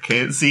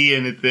 can't see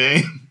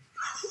anything.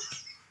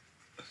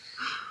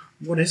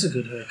 What is a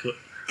good haircut?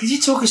 Could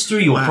you talk us through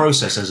your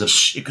process as a...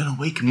 Shh, you're gonna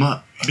wake him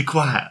up. Be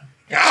quiet.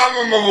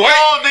 I'm awake.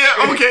 Oh,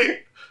 dear.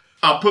 Okay.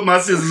 I'll put my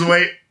scissors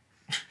away.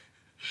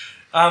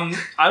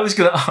 I was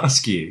going to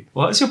ask you,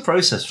 what's your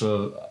process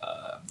for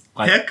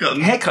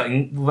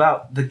haircutting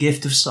without the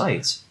gift of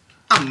sight?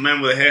 I'm a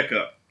man with a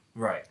haircut.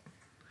 Right.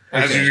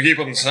 As you keep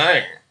on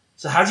saying.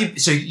 So how do you...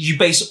 So you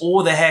base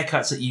all the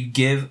haircuts that you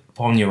give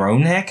upon your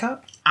own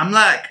haircut? I'm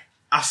like,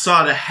 I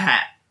saw the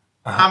hat.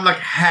 I'm like a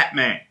hat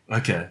man.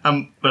 Okay.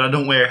 But I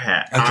don't wear a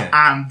hat. Okay.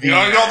 I'm the... You're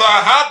the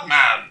hat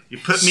man. You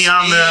put me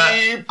on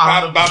the...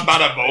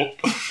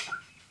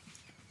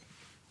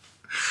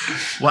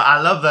 Well,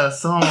 I love that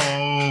song.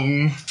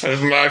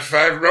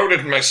 I wrote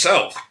it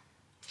myself.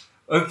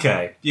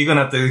 Okay. You're going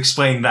to have to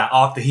explain that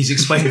after he's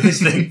explained his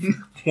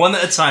thing. One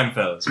at a time,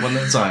 fellas. One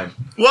at a time.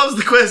 What was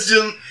the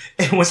question?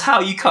 It was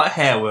how you cut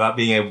hair without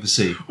being able to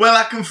see. Well,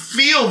 I can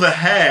feel the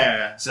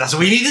hair. So that's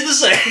what you needed to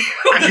say.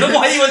 I don't know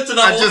why you went to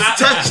that. I just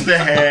touch the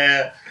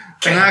hair,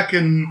 and I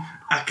can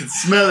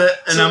smell it,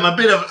 and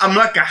I'm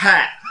like a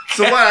hat.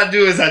 So what I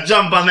do is I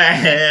jump on their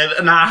head,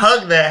 and I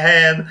hug their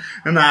head,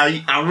 and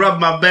I rub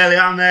my belly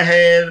on their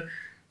head,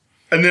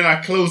 and then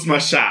I close my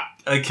shop.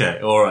 Okay,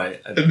 all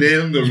right. And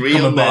then the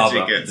real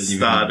magic gets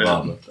started.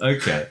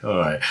 Okay, all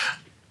right.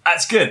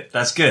 That's good.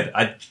 That's good.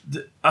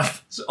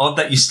 It's odd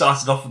that you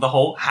started off with the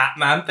whole hat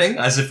man thing,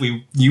 as if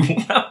we knew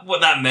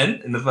what that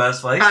meant in the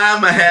first place.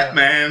 I'm a hat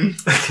man.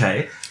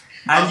 Okay.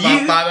 And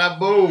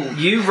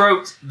you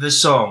wrote the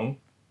song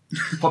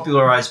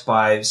popularized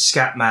by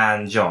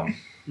Scatman John.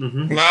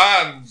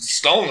 Mm-hmm.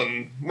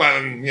 Stolen.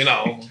 Well, you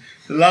know.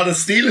 A lot of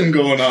stealing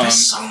going on.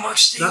 There's so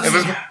much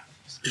stealing.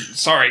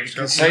 Sorry,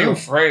 say your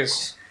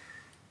phrase.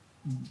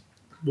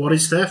 What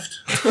is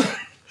theft?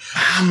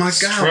 Oh my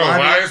god. True.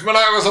 When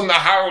I was on the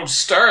Howard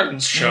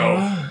Stern show.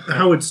 The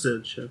Howard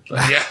Stern show.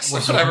 Yes,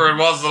 whatever it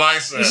was that I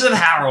said. You said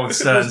Harold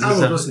Stern.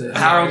 Harold, wasn't it?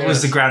 Harold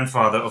was the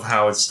grandfather of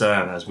Howard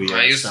Stern, as we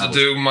I used to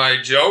do my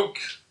joke,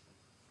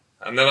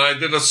 and then I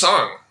did a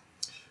song.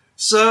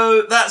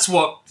 So that's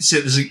what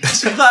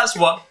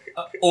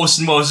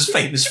Orson Welles is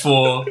famous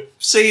for: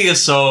 singing a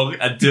song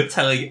and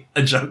telling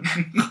a joke.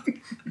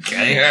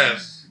 Okay.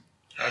 Yes.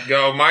 I'd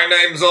go, my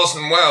name's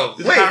Orson Welles.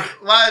 Wait,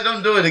 why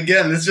don't do it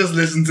again? Let's just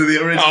listen to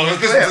the original. Oh,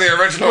 let's listen to the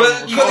original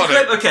Well, you got the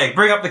recording. clip? Okay,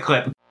 bring up the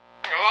clip.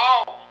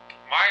 Hello,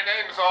 my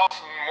name's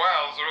Orson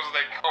Welles, or as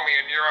they call me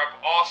in Europe,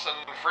 Orson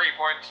 6.3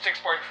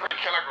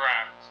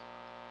 kilograms.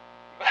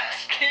 At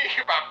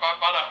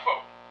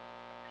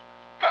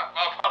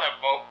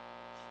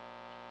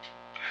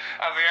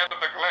the end of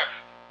the clip.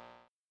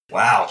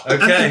 Wow.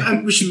 Okay.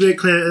 And we should make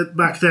clear,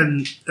 back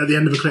then, at the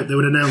end of the clip, they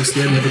would announce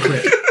the end of the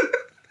clip.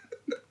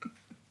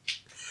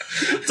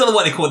 I don't know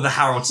why they called it the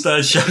Harold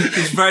Stern show.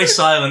 He was very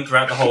silent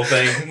throughout the whole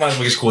thing. Might as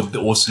well just call it the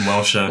Orson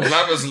Welles show. Well,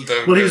 that was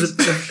the... Well, he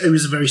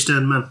was a very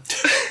stern man.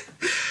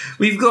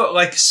 We've got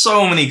like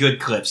so many good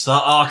clips. The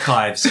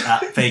archives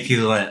at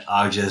Faking Lit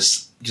are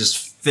just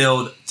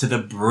filled to the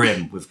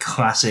brim with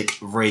classic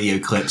radio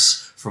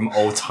clips from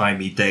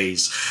old-timey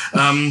days.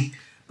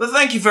 But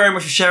thank you very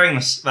much for sharing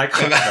that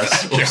clip with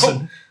us.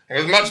 Awesome. It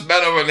was much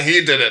better when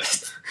he did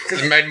it,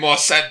 because it made more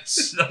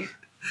sense.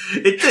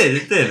 It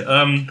did.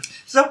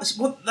 So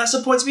that's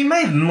the point to be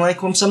made. And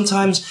like when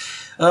sometimes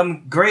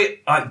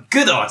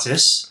good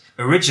artists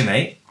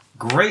originate,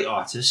 great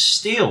artists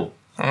steal.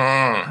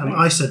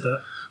 I said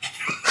that.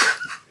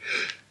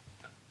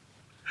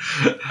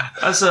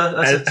 That's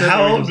a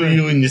how old were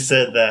you when you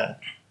said that?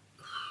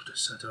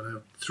 Just, I don't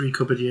know, 3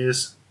 cupboard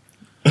years.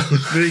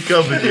 3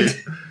 cupboard years.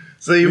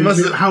 So you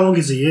must have... How long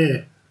is a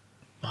year?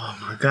 Oh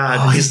my god.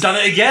 Oh, he's done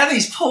it again.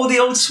 He's pulled the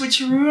old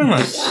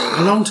switcheroo.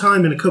 A long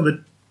time in a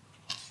cupboard.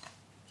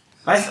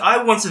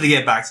 I wanted to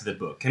get back to the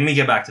book. Can we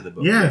get back to the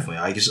book? Yeah. Definitely.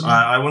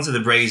 I wanted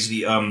to raise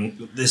the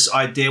this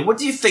idea. What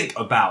do you think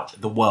about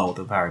the world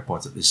of Harry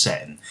Potter is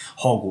set in?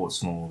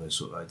 Hogwarts and all this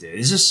sort of idea.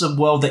 Is this a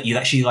world that you'd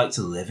actually like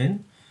to live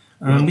in?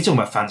 We're talking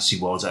about fantasy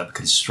worlds that are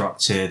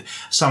constructed.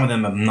 Some of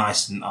them are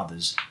nicer than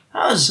others.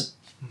 How does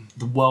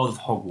the world of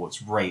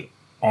Hogwarts rate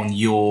on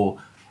your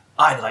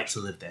I'd like to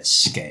live there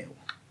scale?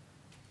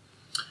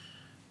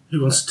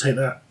 Who wants to take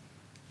that?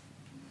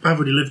 I've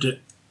already lived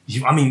it.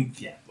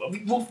 Yeah.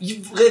 Well,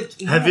 you've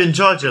lived... Have you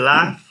enjoyed your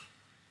life?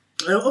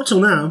 Up till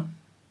now.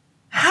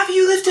 Have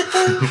you lived it,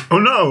 though? Oh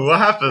no, what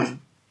happened?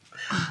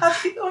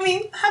 Have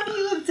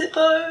you lived it,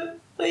 though?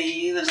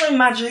 There's no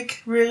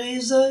magic, really,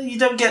 is there? You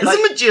don't get, It's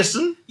a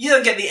magician. You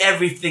don't get the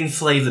everything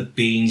flavoured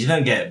beans. You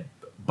don't get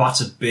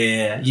buttered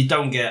beer. You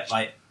don't get,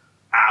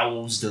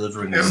 owls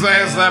delivering... Is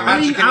there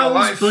magic in your owls,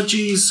 life?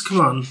 budgies,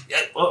 come on.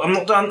 Yeah, well, I'm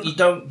not done. You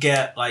don't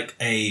get,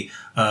 a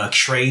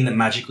train that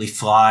magically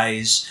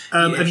flies.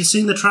 Have you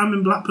seen the tram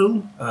in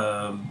Blackpool?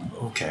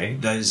 Okay.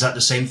 Is that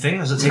the same thing?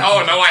 Does it take...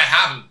 Oh, no, I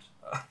haven't.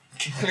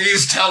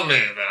 Please tell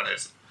me about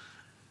it.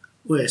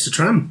 Well, it's a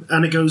tram,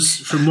 and it goes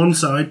from one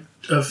side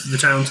of the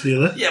town to the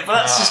other. Yeah, but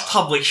that's just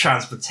public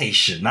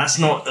transportation. That's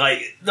not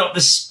not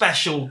the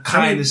special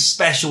kind of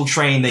special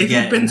train they If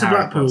get. you've been in to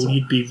Harry Blackpool, Potter.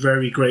 you'd be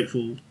very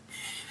grateful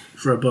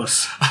for a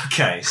bus.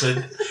 Okay, so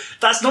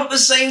that's not the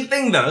same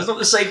thing, though. It's not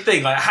the same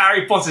thing. Like,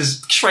 Harry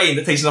Potter's train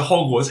that takes you to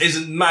Hogwarts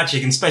isn't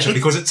magic and special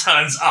because it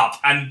turns up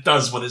and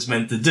does what it's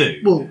meant to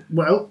do.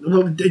 Well,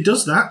 it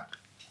does that.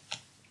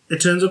 It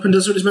turns up and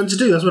does what it's meant to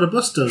do. That's what a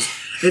bus does.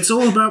 It's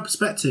all about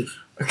perspective.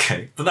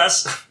 Okay, but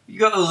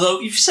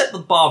you've set the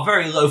bar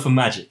very low for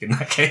magic in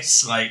that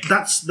case. Like,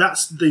 that's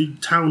the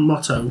town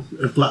motto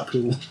of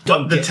Blackpool.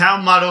 The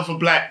town motto for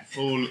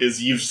Blackpool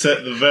is you've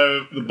set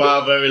the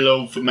bar very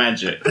low for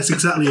magic. That's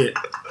exactly it.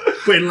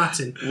 But in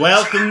Latin.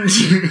 Welcome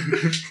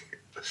to...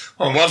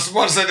 Well,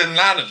 what's it in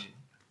Latin?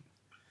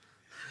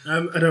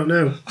 I don't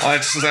know.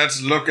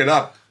 Let's look it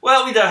up.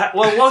 well, we don't.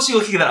 Whilst you're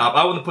looking that up,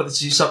 I want to put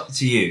this up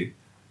to you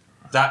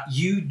that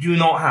you do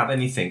not have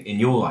anything in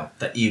your life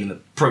that even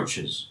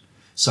approaches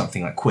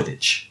something like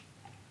Quidditch.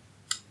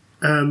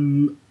 I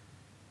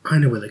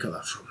know where they got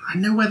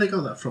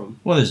that from.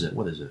 What is it?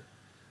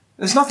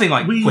 There's nothing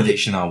like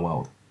Quidditch in our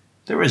world.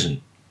 There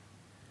isn't.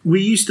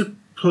 We used to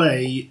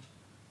play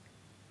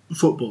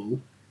football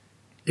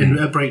in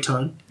at break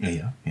time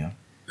Yeah.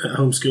 at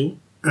home school,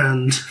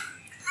 and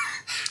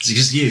It's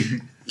just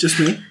you. just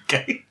me.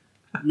 Okay.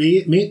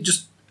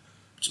 Just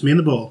me and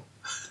the ball.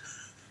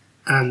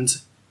 And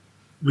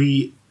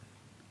I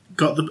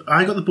got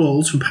the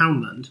balls from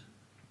Poundland.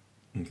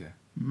 Okay.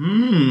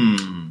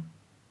 Mmm.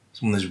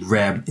 It's one of those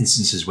rare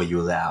instances where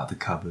you let out the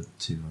cupboard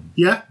to.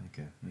 Yeah.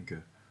 Okay.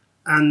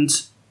 And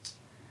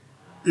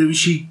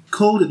she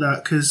called it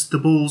that because the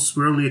balls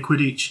were only a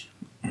quid each.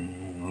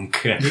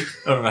 Okay.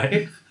 All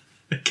right.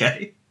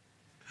 Okay.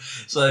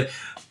 So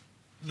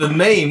the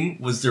name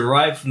was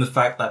derived from the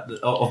fact that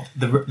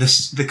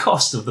the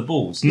cost of the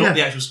balls, not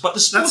the actual sport, the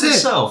sport That's it.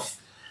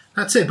 itself.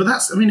 That's it. But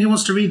who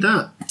wants to read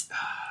that?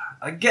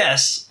 I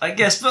guess,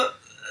 but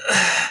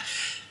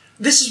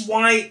this is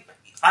why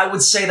I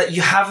would say that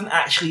you haven't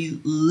actually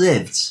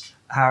lived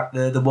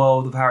the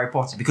world of Harry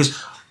Potter,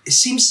 because it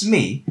seems to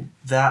me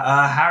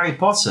that Harry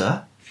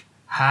Potter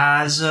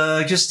has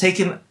just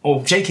taken,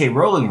 or J.K.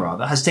 Rowling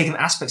rather, has taken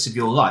aspects of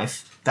your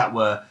life that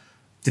were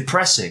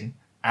depressing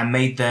and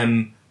made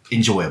them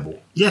enjoyable.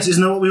 Yes,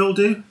 isn't that what we all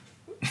do?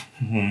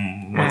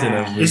 I don't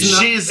know.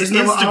 She's isn't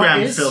that what art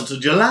Instagram is?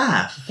 filtered your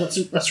laugh.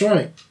 That's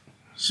right.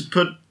 She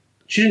put...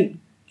 She didn't.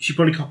 She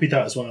probably copied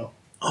that as well.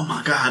 Oh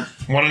my god.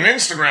 What an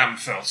Instagram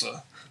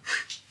filter.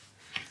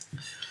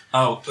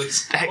 Oh,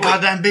 it's That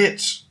goddamn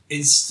bitch.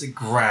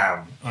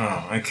 Instagram.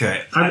 Oh,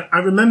 okay. I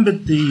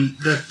remembered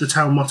the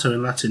town motto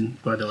in Latin,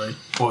 by the way.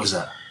 What was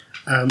that?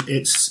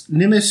 It's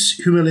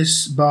Nimis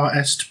humilis bar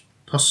est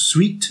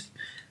posuit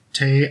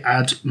te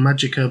ad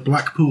magica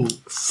Blackpool,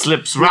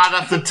 Slips right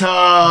off the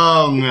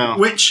tongue.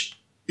 which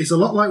is a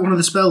lot like one of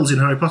the spells in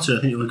Harry Potter.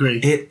 I think you'll agree.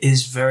 It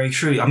is very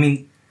true. I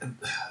mean,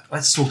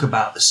 let's talk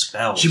about the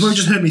spells. She probably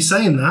just heard me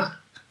saying that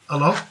a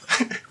lot.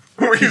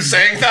 Were you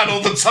saying that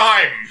all the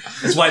time?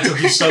 That's why it took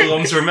you so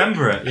long to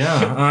remember it.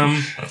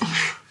 Yeah.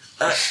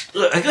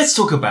 Look, let's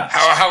talk about.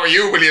 How are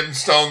you, William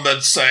Stone,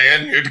 that's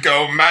saying you'd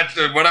go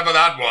whatever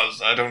that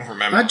was? I don't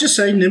remember. I'd just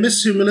say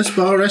Nimis humilis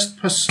bar est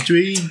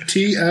posuit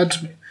te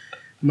ad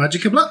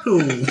magica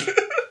Blackpool.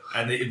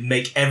 And it'd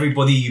make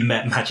everybody you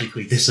met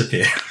magically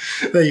disappear.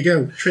 There you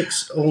go.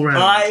 Tricks all round.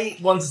 I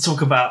want to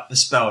talk about the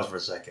spells for a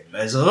second.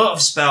 There's a lot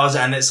of spells,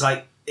 and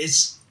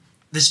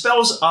the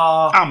spells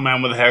are. I'm a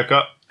man with a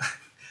haircut.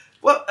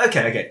 Well,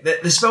 okay.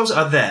 The spells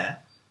are there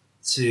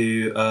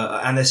to,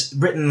 and it's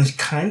written in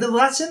kind of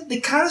Latin. They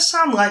kind of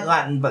sound like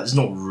Latin, but it's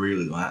not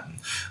really Latin.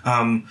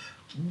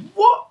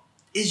 What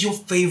is your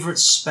favourite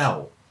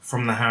spell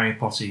from the Harry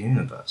Potter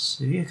universe?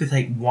 If you could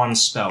take one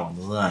spell and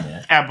learn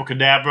it,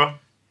 Abracadabra.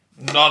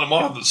 Not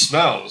one of the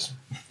spells.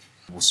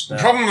 what spell?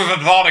 The problem with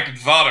Avada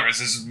Kedavra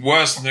is it's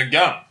worse than a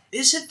gun.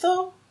 Is it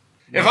though?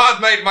 If I'd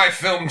made my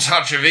film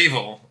Touch of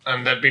Evil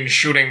and they'd been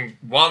shooting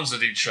wands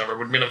at each other, it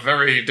would have been a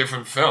very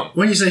different film.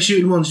 When you say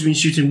shooting wands, you mean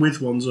shooting with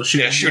wands or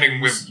shooting? Yeah,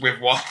 shooting wands? with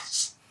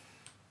wands.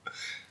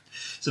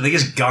 So they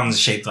just guns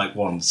shaped like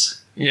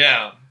wands.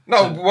 Yeah.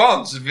 No,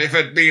 wands. If it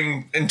had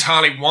been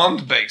entirely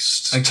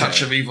wand-based, Okay.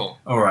 Touch of Evil.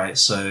 All right.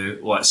 So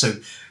what? So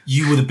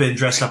you would have been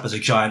dressed up as a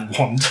giant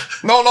wand,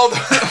 No, and,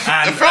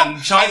 the film...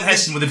 and Charlton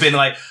Heston would have been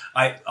like,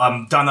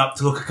 I'm done up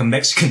to look like a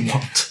Mexican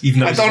wand. Even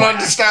though I it's don't white.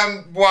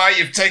 understand why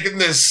you've taken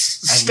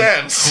this And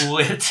stance. you call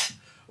it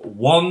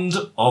Wand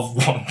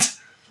of Wand.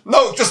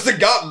 No, just the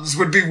guns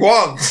would be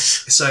wands.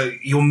 So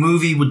your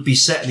movie would be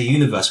set in a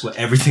universe where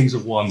everything's a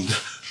wand.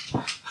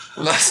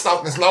 That's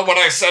not what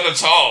I said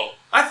at all.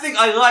 I think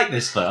I like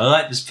this though. I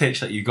like this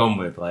pitch that you've gone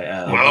with. Like,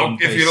 Well,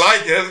 if you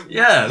like it,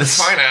 yeah, this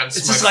finance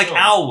It's my just like film.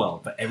 our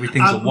world, but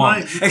everything's a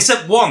wand,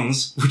 except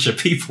wands, which are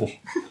people.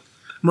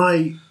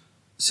 My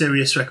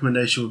serious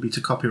recommendation would be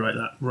to copyright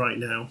that right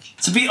now.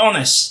 To be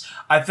honest,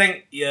 I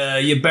think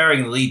you're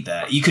bearing the lead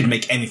there. You could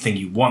make anything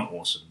you want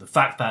awesome. The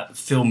fact that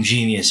film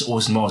genius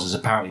Orson Welles is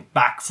apparently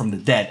back from the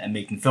dead and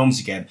making films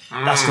again,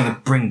 that's going to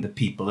bring the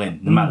people in,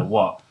 no matter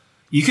what.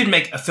 You could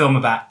make a film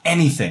about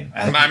anything.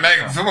 and I make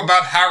a film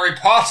about Harry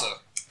Potter.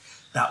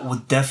 that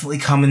would definitely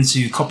come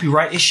into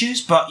copyright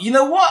issues. But you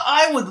know what?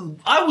 I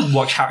would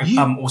watch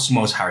Orson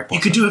Welles' Harry Potter.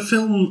 You could do a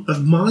film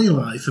of my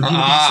life and people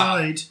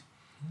decide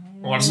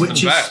What's which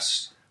the is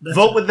best? better.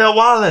 Vote with their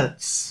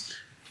wallets.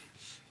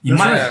 You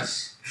might.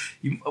 Yes.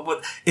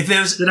 If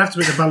there was They'd have to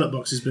make the ballot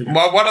boxes bigger.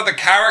 Well, what are the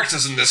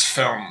characters in this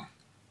film?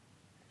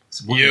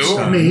 William You?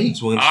 Stone. Me?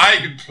 It's William I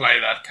Stone. could play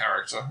that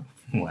character.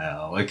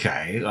 Well,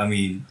 okay. I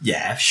mean,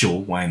 yeah, sure.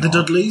 Why not? The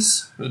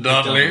Dudleys. The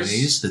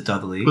Dudleys. The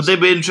Dudleys. Would they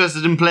be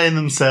interested in playing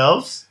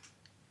themselves?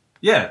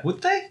 Yeah,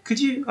 would they? Could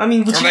you? I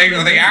mean, would Are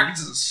you? they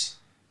actors?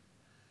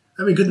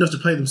 I mean, good enough to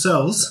play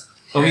themselves.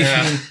 I mean,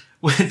 Yeah.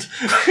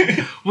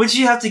 would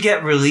you have to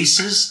get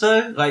releases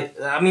though? Like,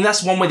 I mean,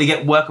 that's one way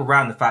to work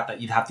around the fact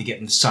that you'd have to get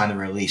them to sign a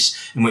release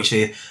in which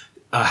they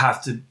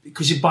have to,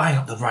 because you're buying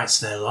up the rights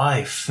to their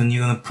life and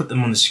you're going to put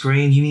them on the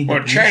screen. You need Or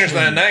the change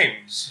their permission.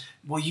 names.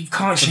 Well, you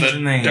can't To change the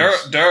the names.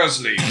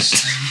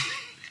 Dursleys.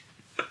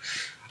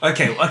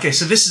 Okay,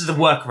 so this is the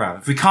workaround.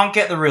 If we can't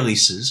get the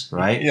releases,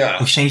 right? Yeah.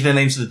 We'll change their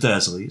names to the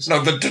Dursleys.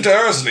 No, the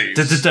Dursleys.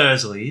 The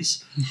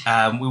Dursleys.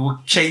 We will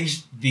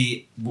change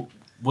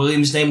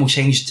William's name will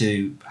change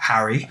to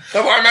Harry.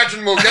 No, I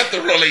imagine we'll get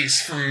the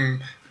release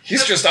from...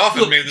 He's just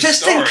offered me the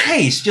just story.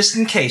 just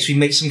in case we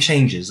make some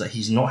changes that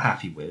he's not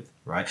happy with,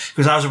 right?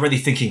 Because I was already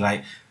thinking,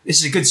 like, this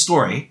is a good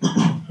story,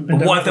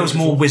 but what if there was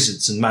more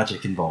wizards and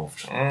magic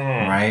involved,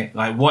 right?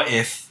 Like, what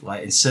if,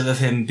 like, instead of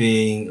him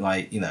being,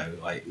 like, you know,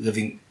 like,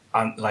 living,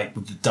 like,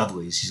 with the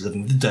Dudleys, he's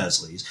living with the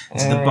Dursleys,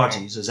 instead of the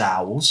Budgies as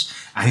owls,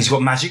 and he's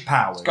got magic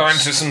powers. Going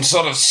to some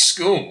sort of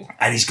school.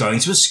 And he's going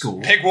to a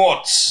school.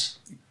 Pigwarts.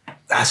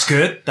 That's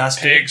good, that's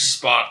good. Pig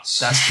spots.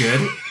 That's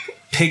good.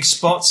 Pig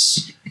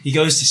spots. He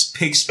goes to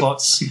Pig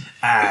spots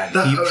and,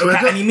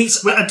 That- he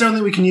meets... I don't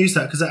think we can use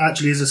that because that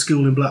actually is a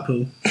school in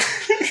Blackpool.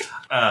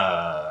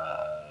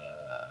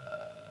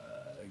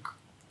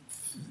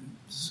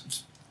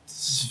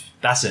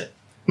 That's it.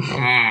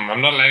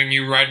 I'm not letting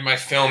you write my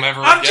film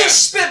ever I'm again.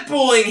 just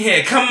spitballing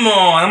here. Come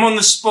on, I'm on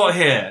the spot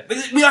here.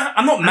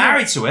 I'm not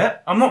married to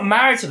it. I'm not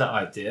married to that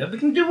idea. We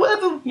can do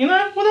whatever, you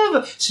know,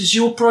 whatever. This is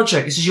your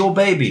project. This is your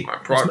baby. My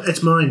product.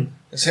 It's mine.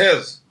 It's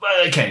his.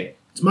 Okay.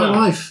 It's my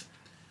life.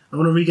 I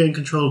want to regain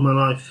control of my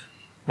life.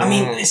 I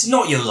mean, it's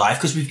not your life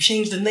because we've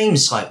changed the name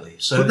slightly.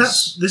 So But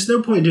there's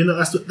no point in doing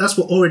that. That's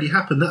what already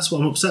happened. That's what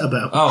I'm upset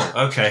about. Oh,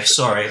 okay.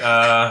 Sorry.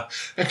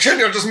 Actually,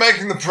 you're just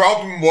making the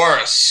problem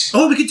worse.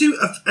 Oh, we could do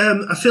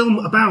a film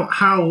about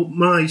how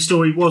my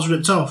story was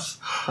ripped off,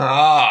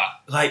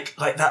 like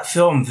that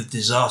film, The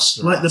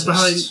Disaster like the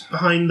Artist.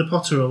 behind the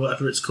Potter or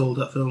whatever it's called.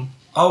 That film.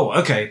 Oh,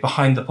 okay.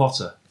 Behind the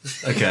Potter.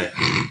 Okay.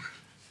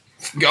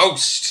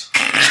 Ghost.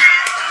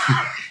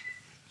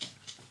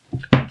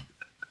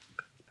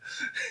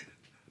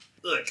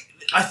 Look,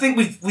 I think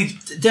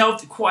we've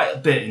delved quite a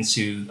bit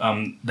into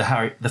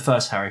the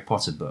first Harry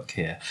Potter book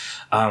here.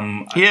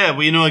 Yeah,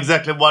 we know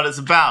exactly what it's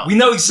about. We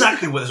know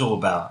exactly what it's all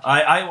about.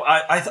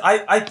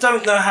 I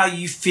don't know how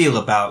you feel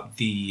about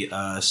the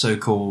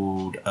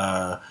so-called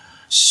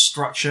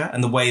structure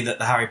and the way that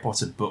the Harry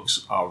Potter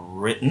books are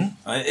written.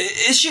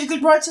 Is she a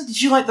good writer?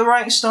 Did you like the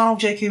writing style of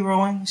J.K.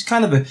 Rowling?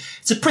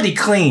 It's a pretty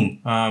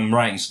clean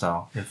writing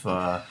style. If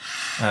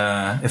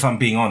I'm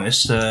being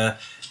honest,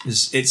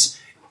 it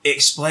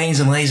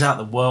explains and lays out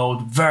the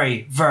world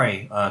very,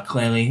 very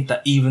clearly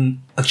that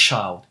even a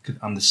child could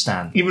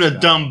understand. Even a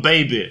dumb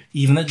baby.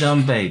 Even a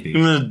dumb baby.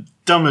 Even a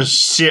dumb as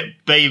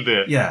shit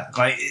baby. Yeah,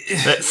 like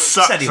That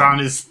sucks steady on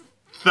his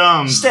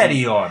thumb.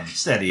 Steady on.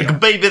 Like a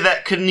baby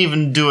that couldn't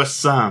even do a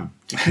sum.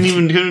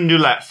 Couldn't do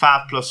like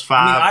 5 + 5.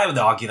 I mean, I would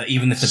argue that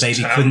even if the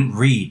baby couldn't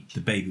read,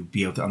 the baby would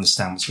be able to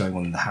understand what's going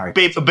on in the Harry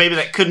Potter. A baby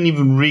that couldn't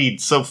even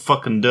read. So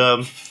fucking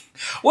dumb.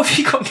 What have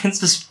you got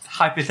against this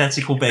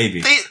hypothetical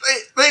baby?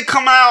 They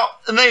come out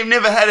and they've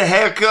never had a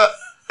haircut.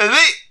 And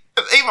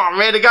they've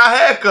already got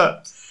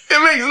haircuts. It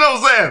makes no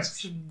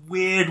sense.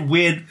 Weird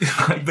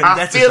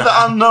I fear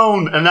the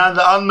unknown, and now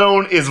the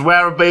unknown is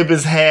where a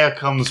baby's hair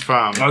comes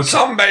from. Okay.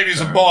 Some babies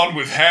are born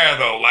with hair,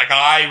 though, like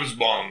I was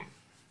born.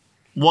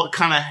 What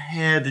kind of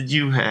hair did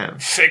you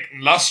have? Thick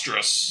and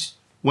lustrous.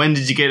 When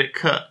did you get it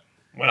cut?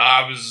 When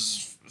I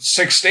was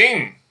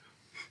 16.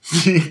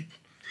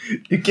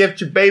 You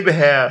kept your baby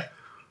hair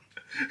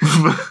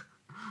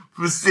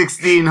for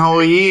 16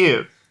 whole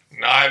years.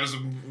 I was a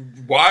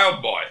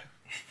wild boy.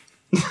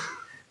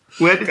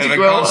 Where did you In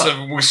grow up?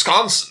 of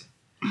Wisconsin.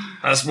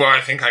 That's where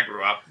I think I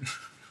grew up.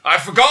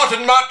 I've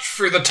forgotten much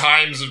through the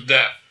times of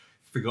death.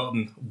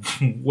 Forgotten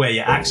where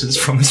your accent's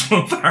from as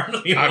well,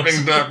 apparently. I've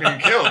been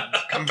killed.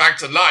 Come back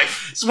to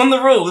life. It's one of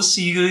the rules,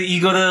 so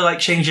you gotta like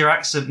change your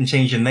accent and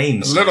change your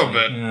name. A little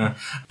bit. Yeah.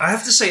 I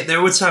have to say,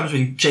 there were times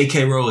when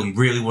J.K. Rowling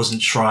really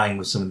wasn't trying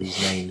with some of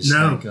these names.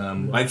 No.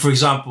 Like for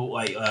example,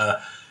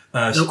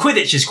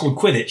 Quidditch is called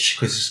Quidditch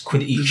because it's The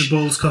Quidditch.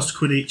 balls cost a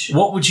quid each.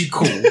 What would you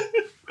call?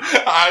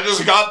 I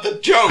just got the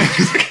joke.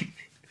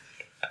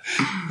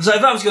 So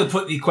if I was going to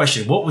put the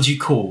question, what would you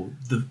call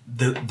the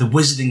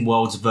Wizarding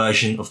World's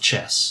version of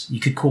chess? You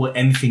could call it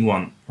anything you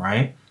want,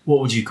 right? What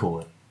would you call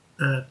it?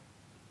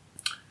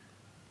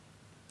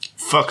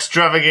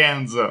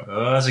 Fuckstravaganza.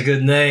 Oh, that's a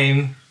good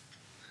name.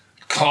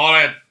 call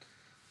it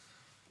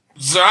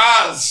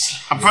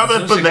Zaz. I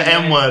probably put the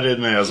M word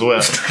in there as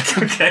well.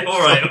 Okay,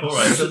 alright.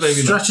 So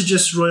maybe not.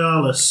 Strategist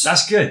Royalis.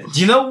 That's good. Do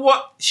you know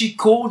what she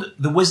called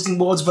the Wizarding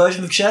World's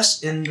version of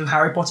chess in the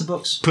Harry Potter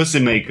books? Pussy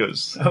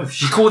makers. Oh,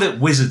 she called it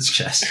Wizard's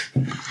chess.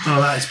 Oh,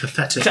 that is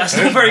pathetic. That's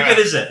not very good,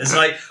 is it? It's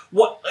like,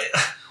 what?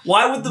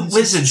 Why would the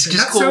Wizards just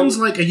That call... sounds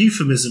like a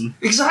euphemism.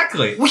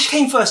 Exactly. Which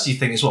came first, do you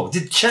think, as well?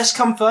 Did chess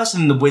come first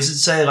and the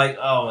Wizards say, like,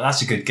 oh,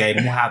 that's a good game,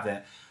 we'll have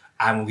it,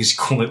 and we'll just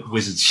call it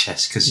Wizard's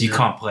chess because you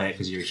can't play it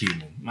because you're a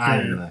human? I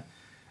don't know.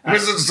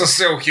 Wizards are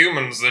still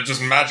humans. They're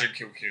just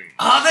magical humans.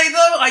 Are they,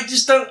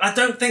 though? I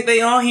don't think they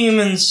are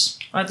humans.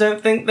 I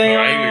don't think they They're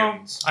are.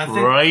 aliens. I think...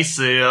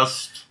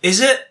 Racist.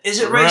 Is it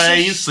racist?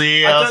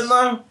 Racist. I don't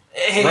know.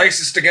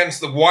 Racist against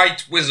the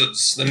white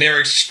wizards. They're near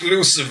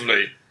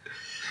exclusively.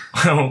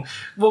 Well,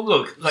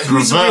 look, like It's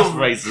who's a reverse real,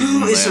 racism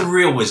who is there. a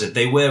real wizard?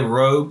 They wear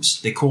robes.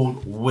 They're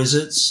called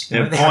wizards. They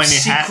have They have pointy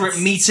secret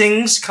hats.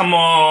 meetings. Come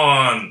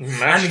on,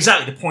 Imagine. and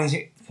exactly the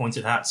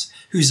pointed hats.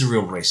 Who's the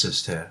real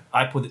racist here?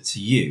 I put it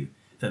to you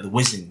that the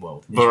Wizarding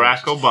World. Is Barack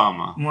racist.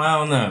 Obama.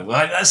 Well, no,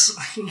 that's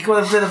you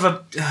got a bit of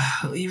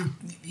a. You're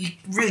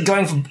really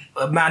going for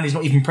a man who's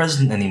not even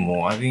president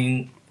anymore. I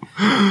mean,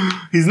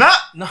 He's not?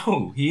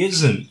 no, he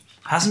isn't.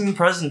 Hasn't been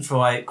president for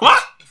like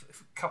What?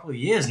 a couple of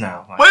years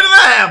now. Like, When did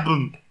that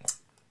happen?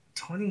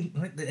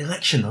 like the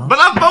election, huh? But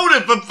I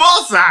voted for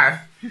Forsyth.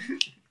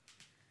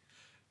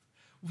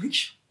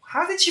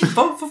 How did you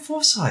vote for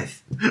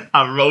Forsyth?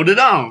 I wrote it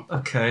on.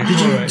 Okay.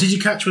 Did you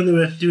catch when they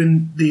were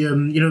doing the,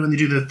 when they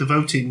do the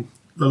voting,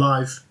 the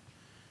live?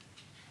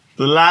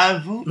 The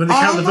live vote? When they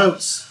count the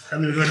votes,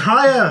 and they were going,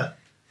 higher!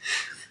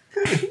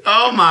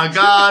 Oh my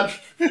god.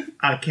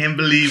 I can't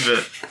believe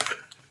it.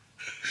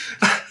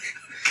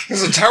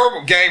 It's a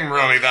terrible game,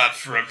 really, that,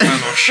 for a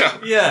panel show.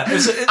 Yeah,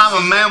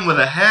 I'm a man with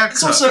a haircut.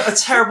 it's also a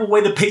terrible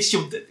way to base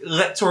your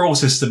electoral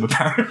system,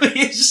 apparently.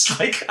 It's just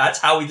like, that's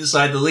how we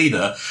decide the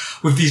leader,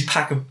 with these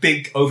pack of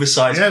big,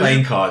 oversized Yeah,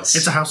 playing cards.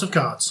 It's a house of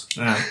cards.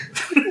 Yeah.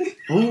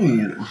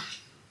 Ooh.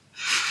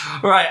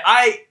 Right,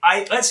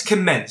 I let's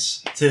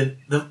commence to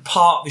the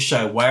part of the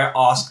show where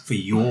I ask for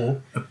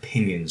your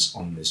opinions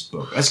on this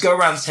book. Let's go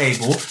around the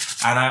table,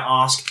 and I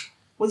ask,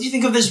 what do you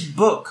think of this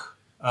book?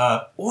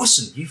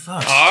 Orson, you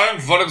first. I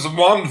thought it was a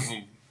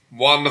wonderful,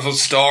 wonderful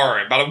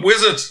story about a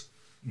wizard.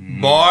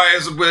 Boy,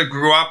 as a wizard,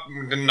 grew up,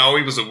 didn't know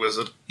he was a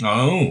wizard.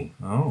 Oh.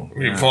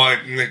 Before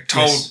they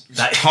told, Yes,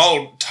 that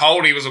is-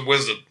 told he was a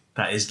wizard.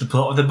 That is the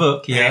plot of the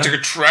book, And yeah. he took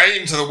a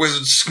train to the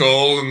wizard's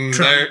school, and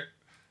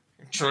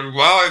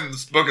well, in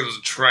this book it was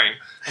a train.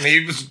 And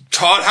he was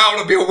taught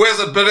how to be a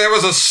wizard, but there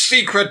was a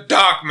secret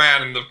dark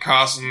man in the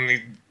castle, and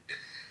he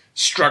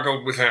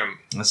struggled with him.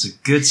 That's a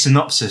good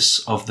synopsis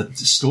of the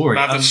story.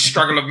 About the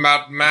struggle of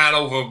man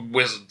over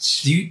wizards.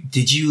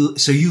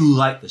 So you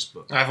like this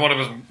book? I thought it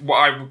was...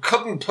 I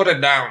couldn't put it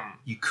down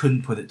You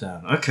couldn't put it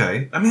down.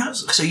 Okay. I mean,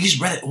 so you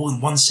just read it all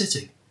in one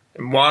sitting?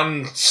 in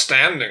one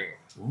standing.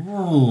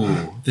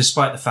 Ooh.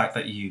 Despite the fact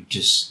that you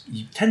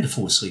tend to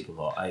fall asleep a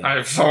lot.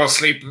 I fell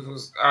asleep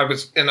because I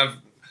was in an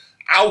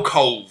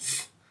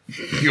alcove.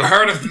 You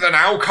heard of an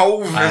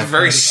alcove? I A have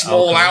very heard of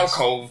small alcoves.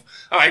 alcove.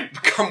 I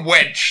become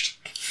wedged.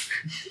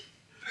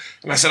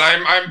 And I said,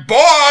 I'm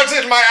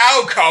bored in my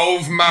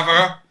alcove,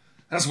 mother.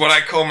 That's what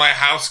I call my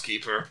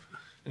housekeeper.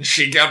 And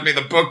she got me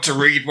the book to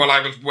read while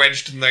I was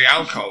wedged in the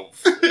alcove.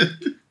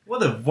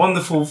 What a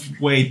wonderful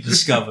way to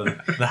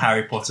discover the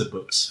Harry Potter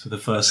books for the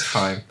first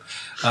time.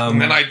 And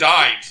then I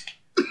died.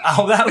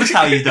 Oh, that was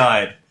how you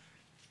died.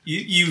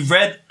 You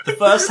read the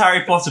first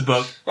Harry Potter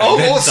book and Oh,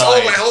 then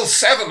died. all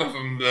 7 of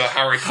them, the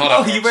Harry Potter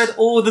Oh, books. you read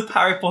all the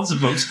Harry Potter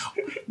books.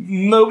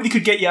 Nobody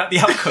could get you out the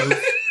alcove.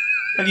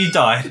 And you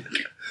died.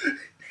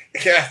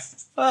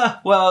 Yes.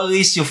 Well, at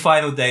least your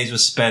final days were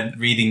spent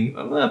reading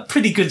a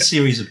pretty good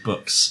series of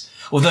books.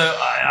 Although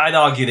I'd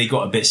argue they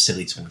got a bit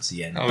silly towards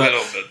the end. A But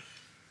little bit.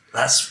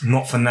 that's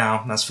not for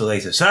now. That's for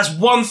later. So that's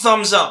one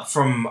thumbs up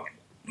from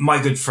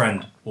my good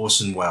friend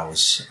Orson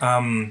Welles.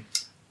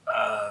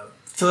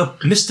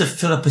 Mr.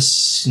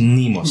 Philippus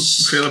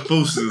Nemos.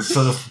 Philippoussis.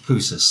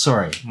 Philippus.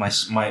 Sorry, my.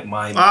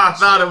 I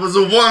thought it was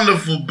a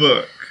wonderful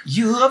book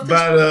You love this.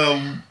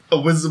 about a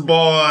wizard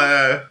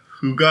boy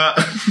who got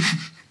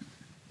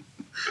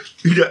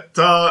he got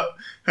taught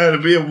how to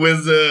be a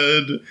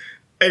wizard,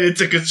 and he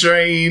took a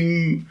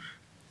train,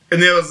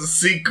 and there was a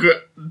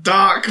secret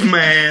dark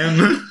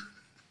man.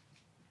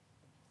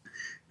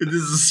 And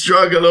there's a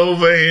struggle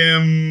over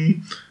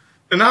him,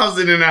 and I was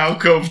in an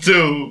alcove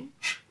too.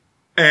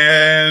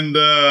 And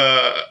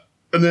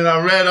then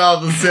I read all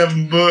the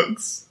 7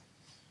 books,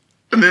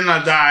 and then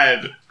I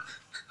died.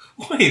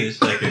 Wait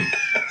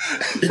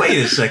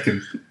a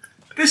second.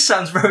 This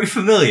sounds very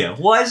familiar.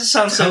 Why does it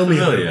sound so Tell me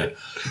familiar?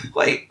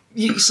 Wait,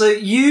 you.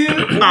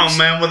 Oh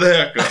man, with a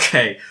haircut.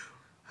 Okay.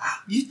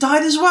 You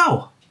died as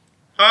well.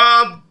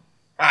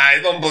 I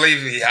don't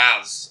believe he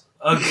has.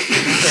 Okay.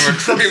 They're a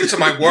tribute to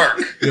my work.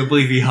 You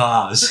believe he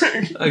has.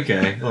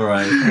 Okay,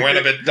 alright. Went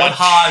a bit What Dutch.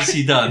 has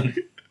he done?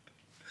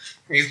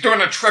 He's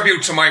doing a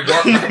tribute to my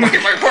work.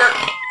 My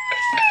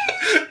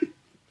work.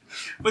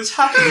 What's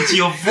happening to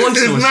your voice?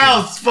 His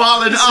mouth's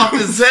falling off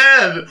his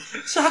head.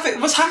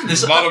 What's happening?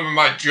 The bottom of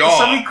my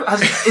jaw.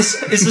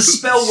 Is the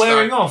spell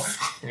wearing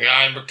off? Yeah,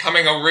 I'm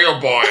becoming a real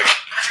boy.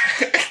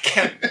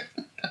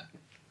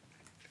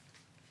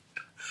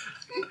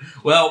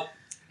 Well,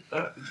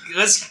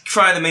 let's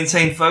try to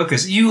maintain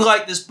focus. You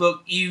like this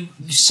book. You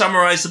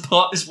summarise the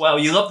plot as well.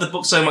 You love the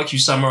book so much you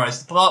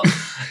summarised the plot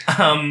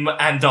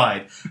and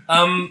died.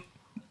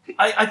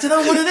 I don't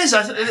know what it is.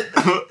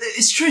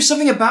 It's true.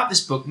 Something about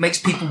this book makes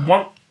people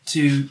want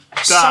to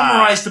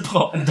summarise the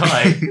plot and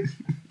die.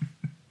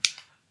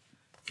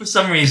 For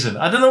some reason.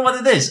 I don't know what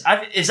it is.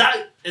 Is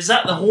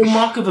that the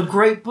hallmark of a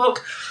great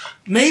book?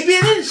 Maybe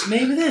it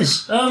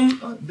is.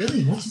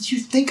 Billy, what did you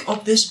think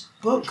of this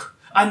book?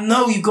 I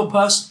know you've got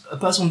a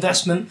personal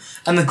investment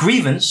and the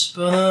grievance,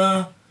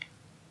 but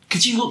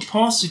could you look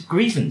past the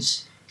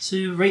grievance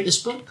to rate this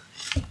book?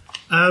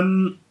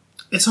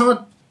 It's hard.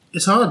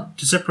 It's hard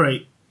to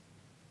separate.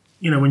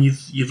 When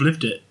you've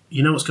lived it,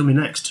 you know what's coming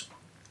next.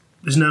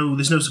 There's no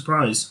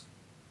surprise.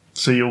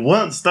 So you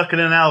weren't stuck in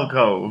an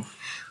alcove.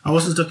 I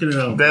wasn't stuck in an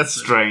alcove. That's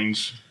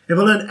strange. If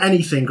I learned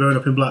anything growing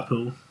up in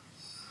Blackpool,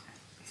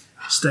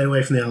 stay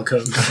away from the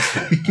alcoves.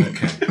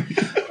 Okay.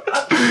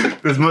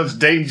 There's much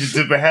danger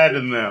to be had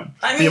in them.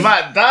 I mean, you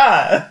might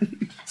die.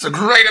 It's a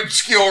great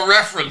obscure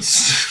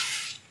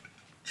reference.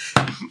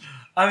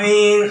 I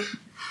mean,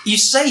 you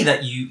say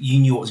that you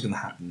knew what was going to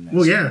happen next.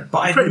 Well, yeah,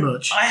 but pretty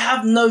much. I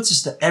have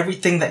noticed that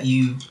everything that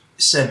you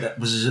said that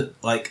was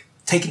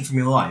taken from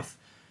your life,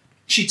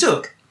 she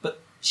took, but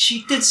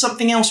she did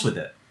something else with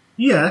it.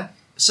 Yeah.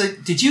 So,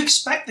 did you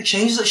expect the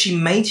changes that she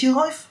made to your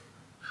life?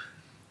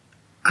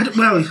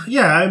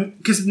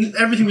 Because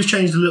everything was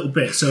changed a little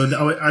bit, so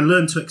I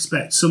learned to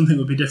expect something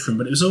would be different,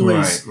 but it was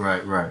always...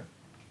 Right.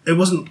 It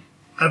wasn't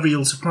a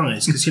real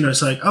surprise, because,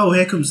 it's like, oh,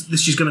 here comes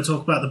this, she's going to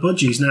talk about the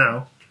budgies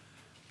now,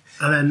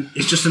 and then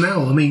it's just an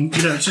owl. I mean,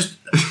 it's just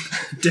a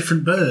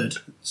different bird.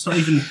 It's not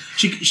even...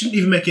 She didn't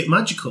even make it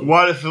magical.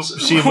 What if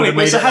she would have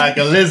made it like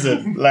a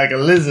lizard? Like a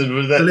lizard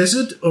with that... A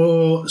lizard,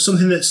 or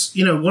something that's,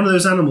 one of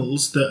those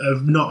animals that are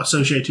not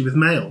associated with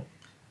male.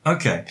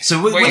 Okay,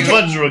 so when it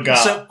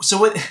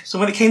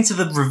came to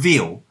the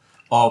reveal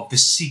of the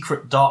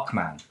secret dark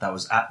man that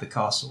was at the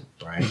castle,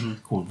 right,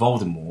 called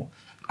Voldemort,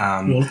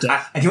 Wall of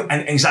Death.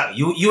 and exactly,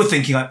 you were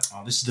thinking like,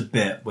 oh, this is the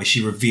bit where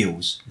she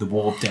reveals the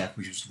Wall of Death,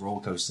 which was the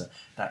roller coaster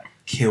that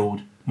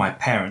killed my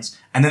parents,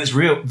 and then it's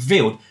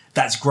revealed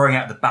that it's growing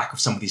out the back of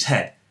somebody's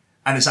head,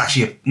 and it's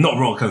actually not a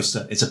roller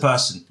coaster; it's a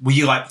person. Were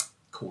you like,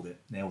 called it,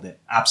 nailed it,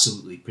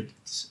 absolutely,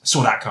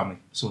 saw that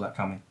coming?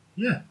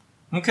 Yeah.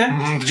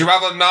 Okay. Did you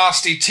have a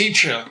nasty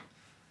teacher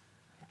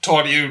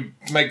taught you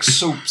to make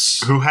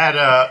soups? Who had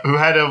a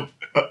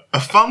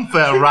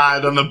funfair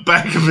ride on the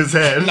back of his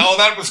head? No,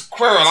 that was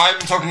Quirrell. I'm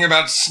talking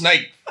about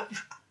Snape.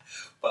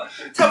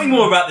 Tell me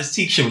more about this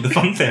teacher with the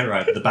funfair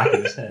ride at the back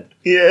of his head.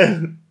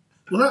 Yeah.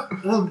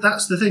 Well,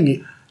 that's the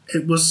thing.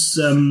 It was.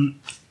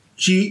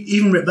 She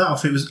even ripped that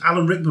off. It was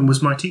Alan Rickman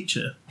was my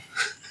teacher.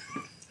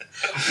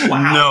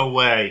 Wow. No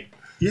way.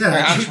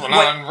 Yeah. Actual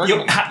Alan Rickman.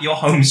 You're at your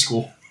home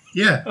school.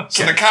 Yeah.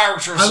 So the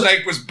character of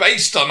Snape was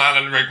based on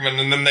Alan Rickman,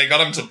 and then they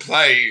got him to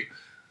play.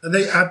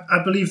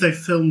 I believe they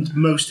filmed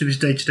most of his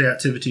day-to-day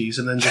activities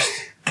and then just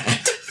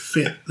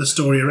fit the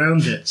story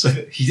around it. So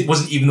he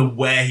wasn't even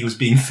aware he was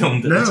being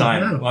filmed at the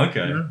time. No,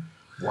 okay. No.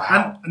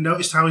 Wow. And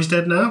noticed how he's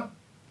dead now?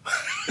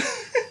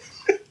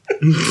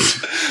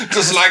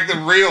 Just like the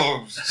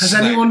real Has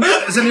Snape.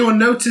 anyone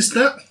noticed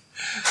that?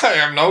 I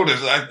have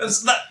noticed.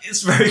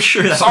 It's very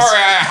true.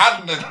 Sorry, I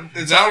hadn't.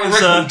 Is Alan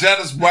Rickman dead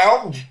as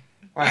well?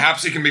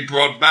 Perhaps he can be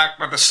brought back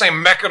by the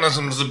same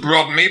mechanisms that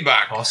brought me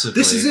back. Possibly.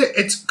 This is it.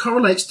 It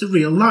correlates to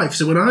real life.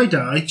 So when I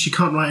die, she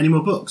can't write any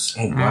more books.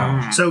 Oh,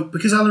 wow. So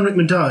because Alan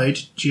Rickman died,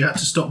 she had to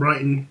stop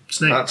writing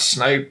Snape. That's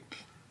Snape.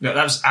 No,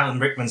 that was Alan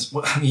Rickman's...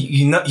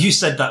 You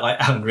said that like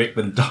Alan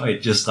Rickman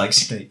died just like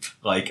Snape.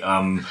 Like,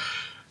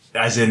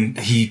 as in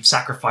he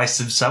sacrificed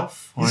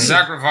himself? He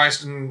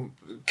sacrificed and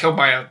killed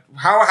by a...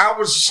 How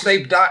was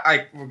Snape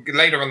die?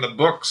 Later in the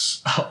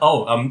books.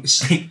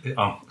 Snape...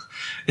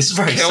 It's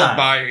very killed sad.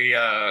 by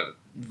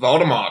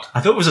Voldemort.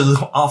 I thought it was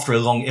after a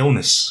long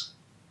illness.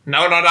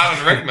 No, not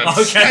Alan Rickman.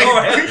 Okay, all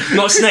right.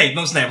 Not Snape.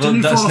 Didn't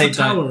he fall off a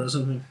tower or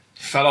something?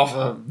 Fell off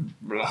a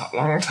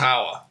long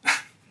tower.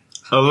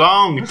 A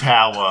long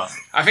tower.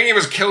 I think he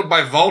was killed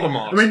by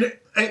Voldemort. I mean,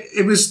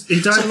 it was.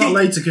 He died a lot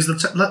later because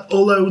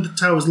although the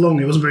tower's long,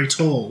 it wasn't very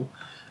tall,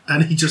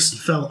 and he just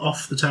fell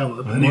off the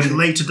tower. And he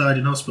later died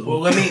in hospital.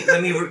 Well, let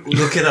me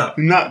look it up.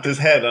 He knocked his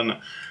head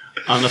on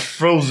a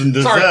frozen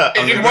dessert.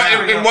 Sorry,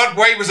 in what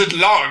way was it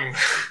long?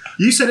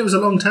 You said it was a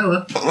long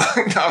tower.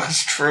 That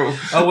was true.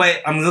 Oh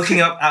wait, I'm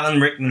looking up Alan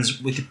Rickman's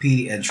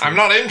Wikipedia entry. I'm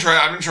not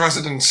interested. I'm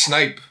interested in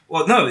Snape.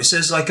 Well, no, it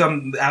says like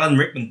Alan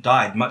Rickman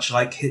died, much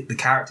like the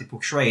character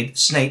portrayed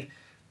Snape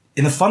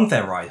in the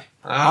Funfair ride.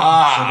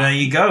 So there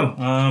you go.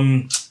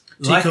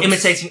 Life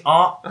imitating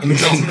art,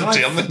 imitating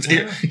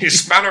life. You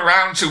spun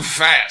around too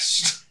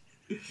fast.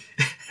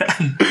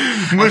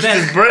 Mushed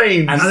his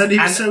brain. And then he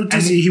was so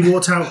dizzy he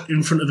walked out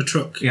in front of a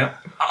truck. Yeah.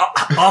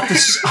 after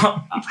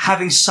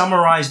having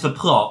summarised the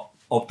plot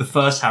of the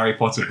first Harry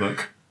Potter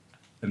book,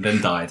 and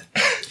then died.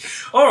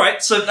 All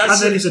right, so that's.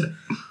 And then he said,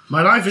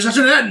 "My life is at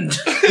an end."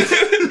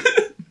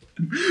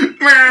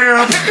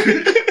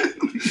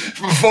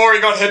 Before he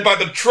got hit by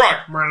the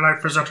truck. My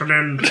life is at an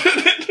end.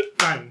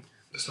 Bang.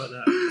 Just like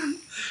that.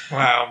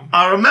 Wow.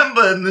 I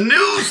remember in the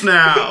news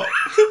now.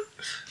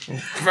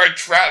 Very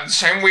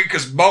same week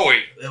as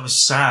Bowie. It was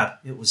sad.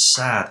 It was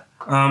sad.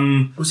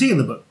 Was he in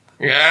the book?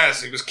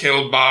 Yes, he was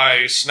killed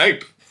by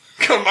Snape.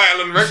 Killed by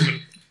Alan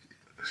Rickman.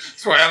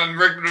 That's why Alan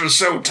Rickman was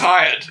so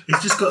tired.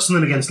 He's just got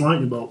something against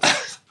lightning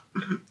bolts.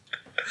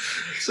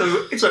 So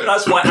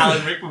that's why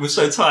Alan Rickman was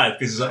so tired,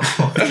 because he's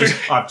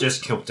like, I've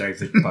just killed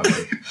David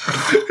Bowie.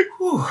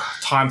 Whew,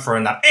 time for a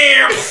nap.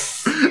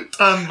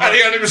 And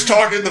he only was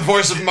talking in the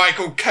voice of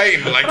Michael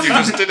Caine, like you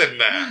just did in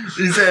there.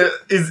 He said,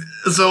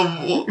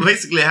 so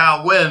basically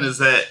how it went is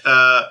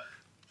that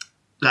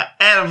like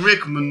Alan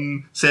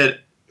Rickman said,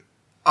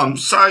 I'm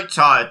so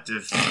tired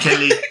of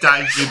killing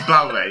David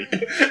Bowie.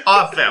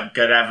 I think I'm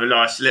going to have a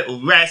nice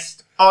little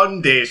rest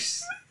on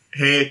this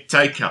here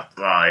teacup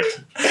ride.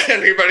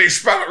 Anybody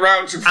spun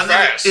around too And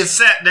then fast. it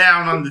sat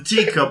down on the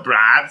teacup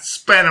ride,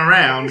 spun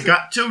around,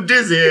 got too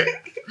dizzy,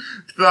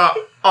 thought,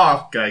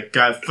 oh, okay,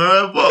 go for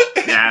a walk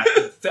now.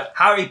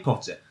 Harry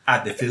Potter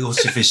and the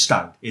Philosopher's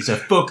Stone is a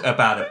book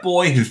about a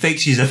boy who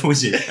thinks he's a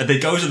wizard and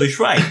then goes on a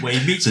train where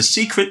he meets a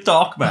secret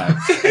dark man.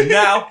 And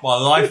now my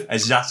life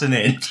is at an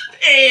end.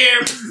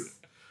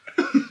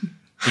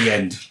 The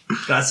end.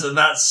 That's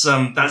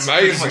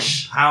pretty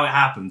much how it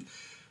happened.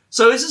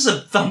 So is this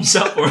a thumbs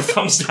up or a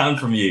thumbs down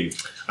from you?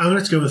 I'm going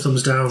to have to go with a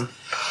thumbs down.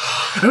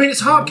 I mean,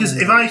 it's hard because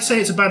if I say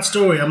it's a bad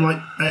story, I'm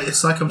like,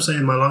 it's like I'm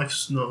saying my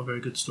life's not a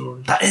very good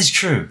story. That is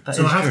true.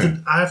 So I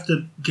have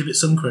to give it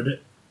some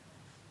credit.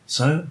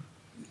 So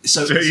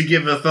you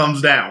give a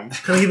thumbs down.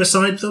 Can I give a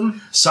side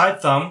thumb?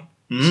 Side thumb.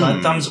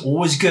 Side thumb's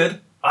always good.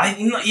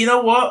 You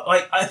know what?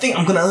 I think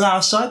I'm going to allow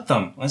a side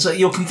thumb. And so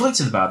you're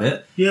conflicted about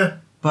it, Yeah.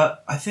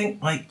 but I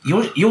think like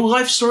your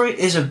life story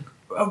is a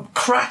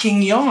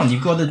cracking yarn.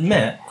 You've got to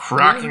admit,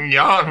 Cracking It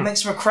yarn.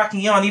 makes for a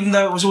cracking yarn, even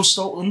though it was all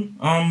stolen.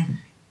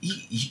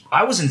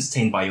 I was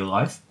entertained by your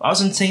life. I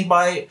was entertained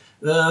by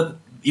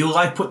your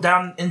life put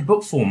down in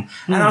book form,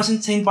 and I was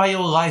entertained by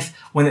your life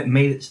when it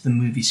made it to the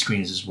movie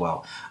screens as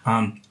well.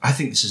 I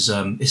think this is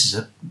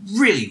a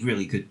really,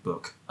 really good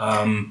book.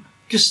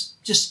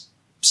 Just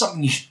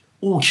something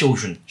all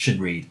children should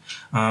read.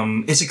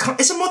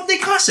 It's a modern day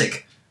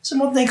classic. It's a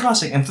modern day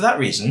classic, and for that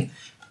reason,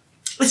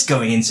 it's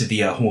going into the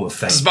Hall of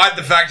Fame. Despite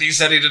the fact he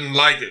said he didn't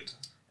like it.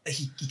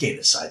 He gave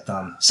it a side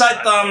thumb.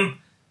 Side thumb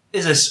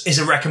is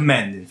a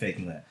recommend in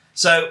Faking Lit.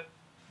 So,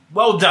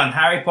 well done,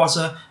 Harry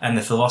Potter and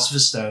the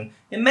Philosopher's Stone.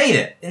 It made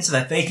it into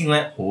their Faking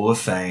Lit Hall of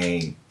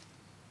Fame.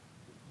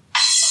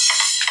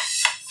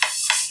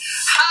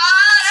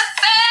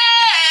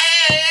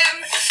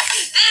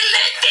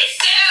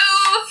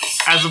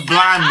 As a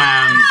blind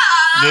man,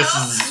 this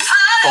is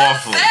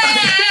awful.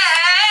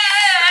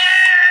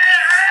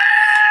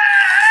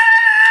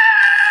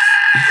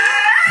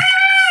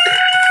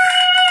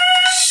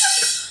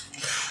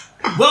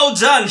 Well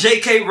done,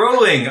 J.K.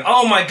 Rowling.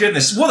 Oh my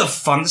goodness, what a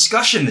fun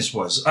discussion this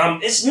was.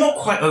 It's not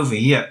quite over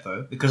yet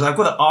though, because I've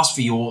got to ask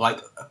for your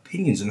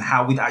opinions on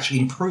how we'd actually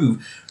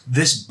improve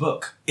this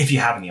book, if you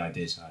have any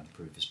ideas on how to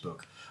improve this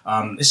book.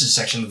 This is a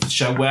section of the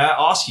show where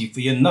I ask you for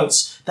your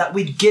notes that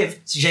we'd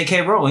give to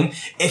J.K. Rowling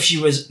if she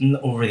was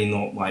already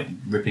not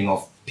ripping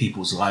off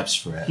people's lives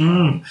for it.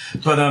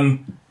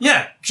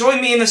 Yeah, join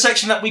me in the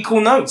section that we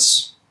call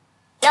notes.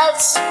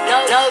 Notes.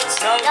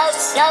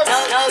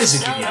 This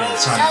will give you a bit of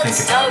time to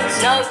think about it.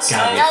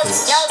 Gather your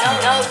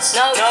thoughts.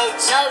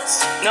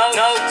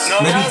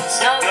 Maybe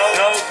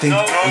think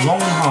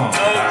long and hard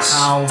about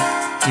how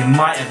you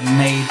might have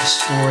made the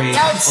story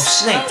of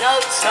Snape a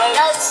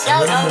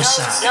little more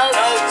sad.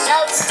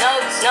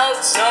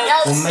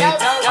 Or made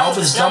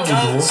Albus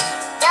Dumbledore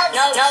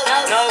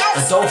a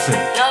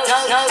dolphin.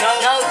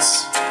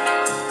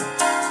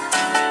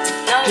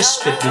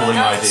 Just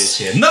spitballing ideas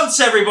here. Notes,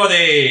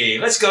 everybody!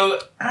 Let's go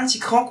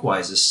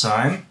anti-clockwise this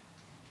time.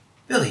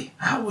 Billy,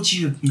 how would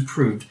you have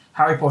improved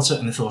Harry Potter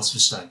and the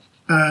Philosopher's Stone?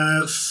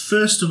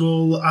 First of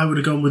all, I would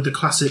have gone with the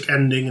classic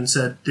ending and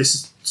said,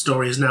 this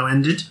story is now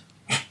ended.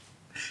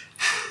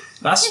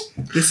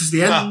 This is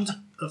the end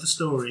of the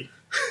story.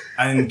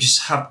 And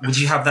would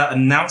you have that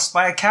announced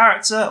by a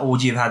character, or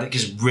would you have had it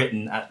just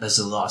written as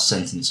the last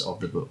sentence of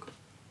the book?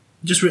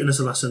 Just written as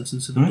the last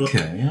sentence of the book.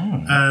 Okay,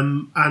 yeah.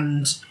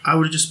 And I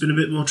would have just been a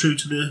bit more true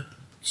to the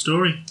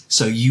story.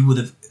 So you would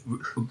have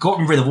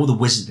gotten rid of all the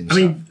wizarding I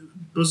mean,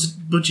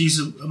 budgies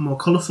are more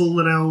colourful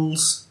than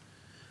owls.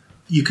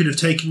 You could have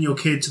taken your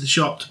kid to the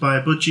shop to buy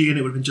a budgie and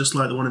it would have been just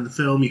like the one in the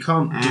film. You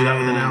can't do that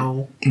with an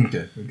owl.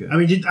 Okay. I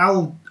mean,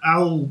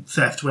 owl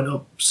theft went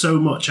up so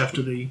much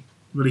after the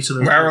release of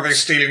those Where are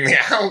books. they stealing the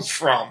owls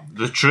from?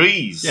 The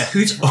trees. Yeah,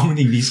 who's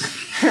owning these?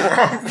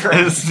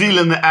 They're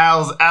stealing the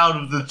owls out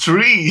of the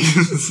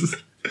trees.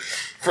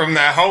 from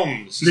their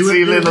homes. They were-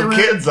 See they little were-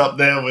 kids up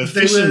there with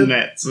they fishing were-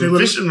 nets they and were-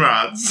 fishing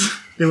rods.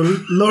 They were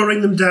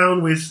lowering them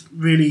down with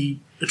really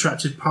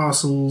attractive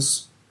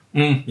parcels.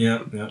 Yeah.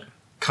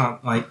 Can't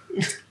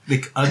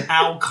an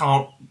owl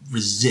can't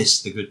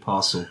resist the good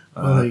parcel.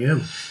 Oh, there you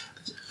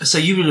go. So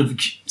you would have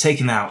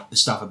taken out the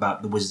stuff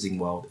about the Wizarding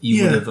World. You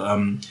Yeah. would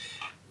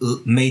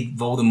have made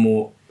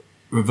Voldemort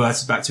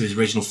reverted back to his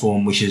original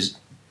form, which is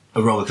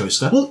a roller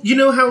coaster. Well, you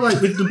know how,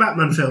 like, with the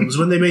Batman films,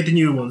 when they made the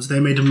newer ones, they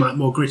made them, like,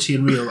 more gritty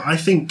and real. I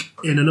think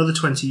in another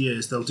 20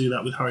 years, they'll do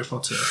that with Harry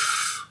Potter.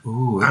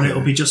 Ooh, And okay.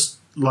 it'll be just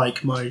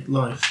like my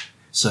life.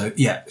 So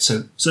yeah,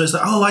 so So it's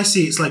like, oh, I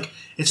see. It's like,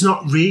 it's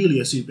not really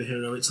a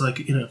superhero. It's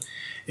like,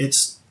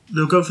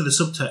 they'll go for the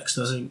subtext,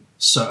 I think.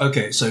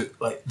 so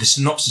like the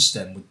synopsis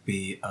then would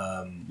be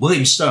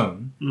William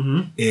Stone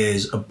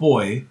is a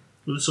boy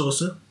With a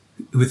saucer.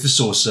 with the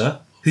saucer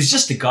who's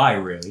just a guy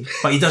really,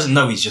 but he doesn't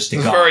know he's just a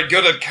He's guy. very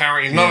good at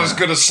carrying. He's not Yeah. as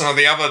good as some of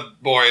the other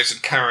boys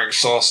at carrying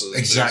saucers.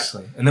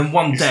 Exactly. And then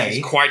one day,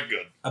 He's quite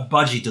good. a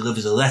budgie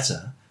delivers a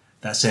letter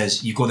that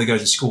says you've got to go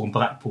to school in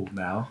Blackpool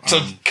now.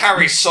 To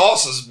carry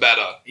saucers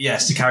better.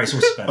 Yes, to carry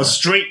saucer better. A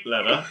straight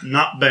letter,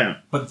 not bent.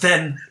 But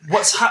then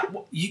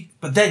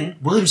But then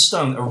William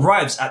Stone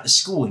arrives at the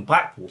school in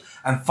Blackpool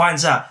and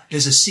finds out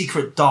there's a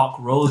secret dark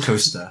roller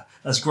coaster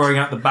that's growing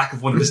out the back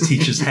of one of his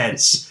teachers'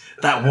 heads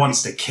that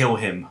wants to kill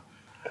him.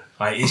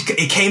 Like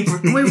it came for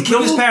he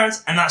killed his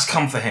parents, and that's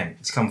come for him.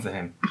 It's come for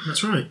him.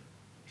 That's right.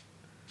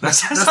 That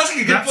sounds like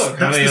a good book.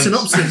 That's the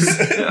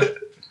synopsis.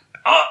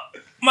 Oh,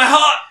 my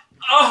heart!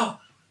 Oh,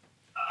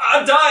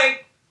 I'm dying!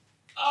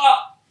 Oh,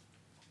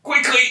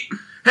 quickly!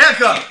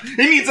 Haircut!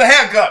 He needs a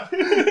haircut!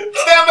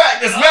 Stand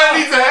back! This man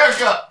needs a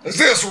haircut! Is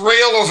this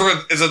real or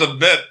is it a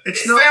bit?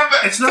 It's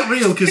not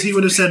real, because he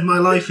would have said, my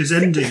life is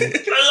ending.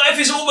 My life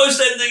is almost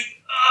ending.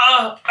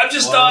 I'm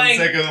just dying.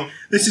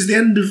 This is the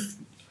end of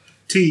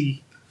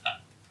tea.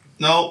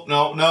 No.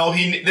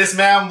 This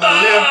man will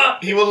live.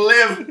 He will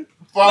live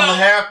from the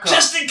haircut.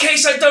 Just in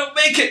case I don't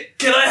make it,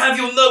 can I have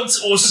your notes,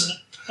 Orson?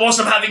 Whilst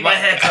I'm having my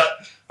haircut.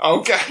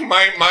 Okay,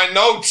 my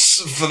notes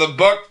for the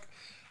book.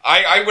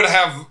 I would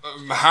have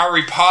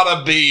Harry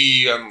Potter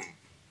be a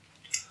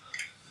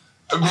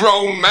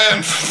grown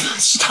man from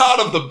the start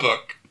of the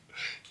book.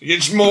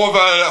 It's more of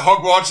a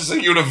Hogwarts is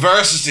a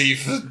university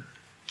for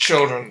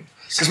children.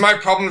 Because my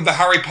problem with the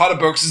Harry Potter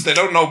books is they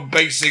don't know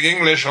basic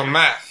English or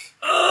math.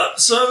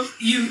 So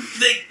you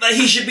think that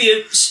he should be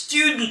a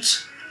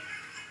student?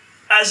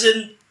 As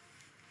in,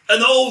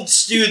 an old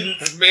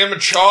student? Be a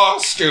mature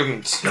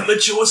student. A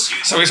mature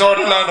student? So he's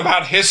already learned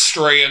about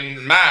history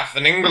and math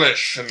and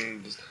English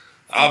and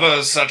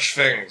other such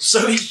things.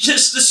 So he's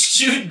just a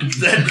student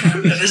then,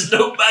 and there's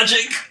no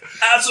magic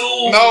at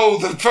all? No,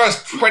 the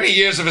first 20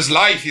 years of his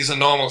life he's a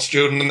normal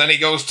student, and then he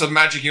goes to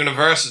Magic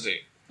University.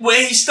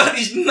 Where he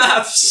studies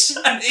maths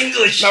and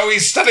English? No,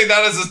 he's studied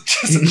that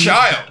as a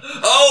child.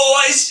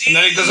 Oh, I see. And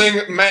then he does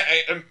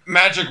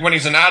magic when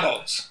he's an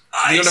adult.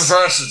 I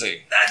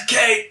University.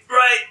 Okay,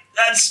 right.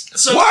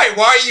 That's so. Why?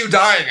 Why are you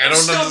dying? I I'm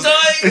don't still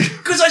understand. dying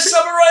because I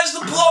summarised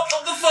the plot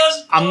of the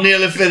first. I'm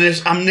nearly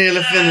finished.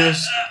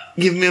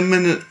 Give me a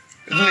minute.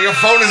 Your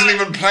phone isn't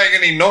even playing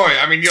any noise.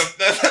 I mean,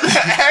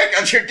 the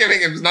haircut you're giving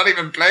him is not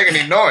even playing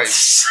any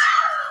noise.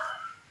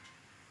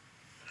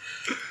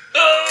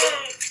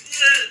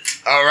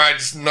 Alright,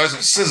 just noise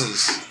of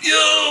scissors.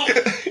 Yo,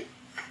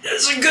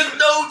 there's a good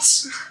note.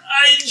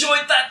 I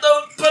enjoyed that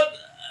note, but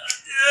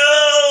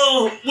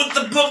would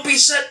the book be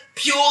set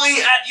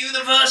purely at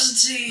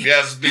university?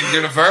 Yes, big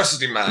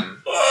university man.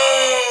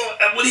 Oh,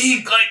 and would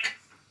he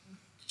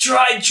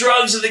try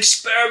drugs and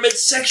experiment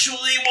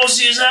sexually whilst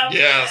he was out?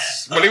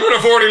 Yes. Well, he would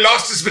have already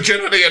lost his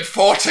virginity at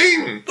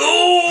 14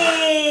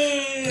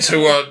 Oh,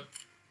 to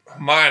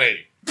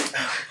Hermione.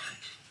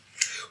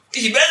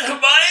 he met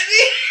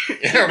Hermione.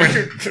 Yeah, when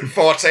you're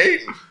 14.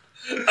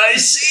 I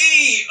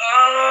see.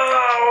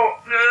 Oh,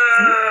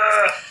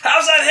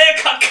 how's that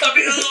haircut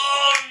coming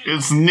along?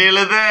 It's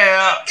nearly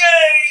there.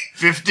 Okay.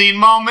 15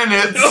 more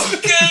minutes.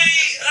 Okay,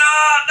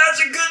 that's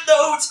a good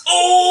note.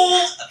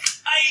 Oh,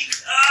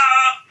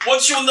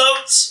 what's your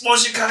notes?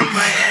 What's you cutting my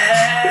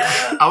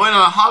hair? I went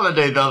on a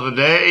holiday the other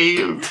day.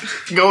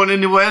 Going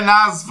anywhere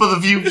nice for the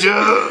future?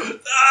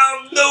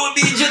 No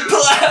immediate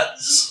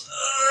plans.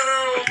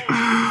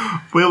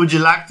 Where would you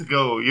like to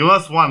go? You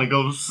must want to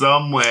go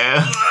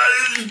somewhere.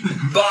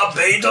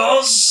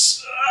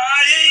 Barbados.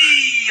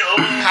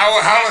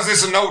 How is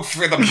this a note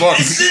for the book?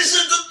 Is this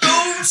in the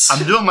notes?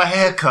 I'm doing my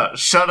haircut.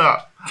 Shut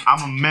up.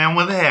 I'm a man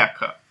with a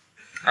haircut.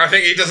 I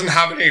think he doesn't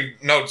have any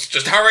notes.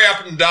 Just hurry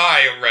up and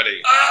die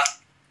already.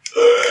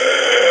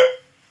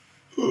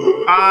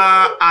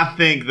 I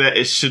think that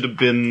it should have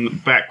been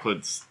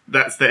backwards.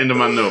 That's the end of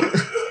my note.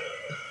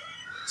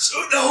 So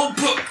the whole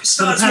book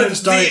starts parents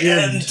with die at the the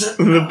end.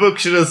 end. The book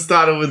should have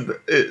started with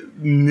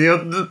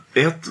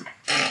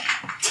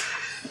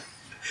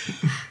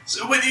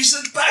So when you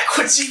said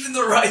backwards, even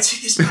the writing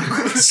is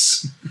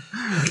backwards.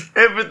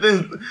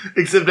 everything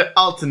except it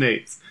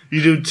alternates.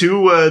 You do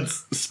 2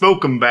 words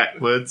spoken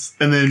backwards,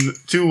 and then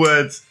 2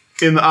 words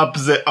in the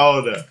opposite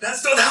order.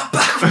 That's not how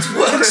backwards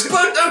works,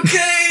 but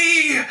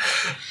okay.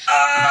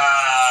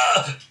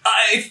 I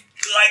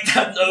like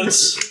that note.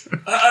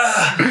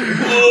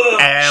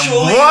 And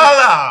surely-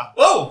 voila!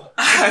 Whoa!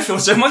 I feel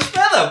so much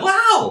better.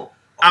 Wow.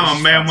 I'm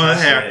a man with a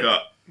Fantastic.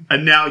 haircut.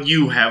 And now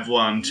you have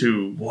one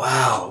too.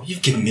 Wow,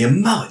 you've given me a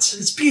mullet.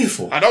 It's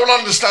beautiful. I don't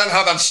understand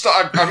how that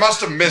stopped. I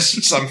must have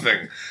missed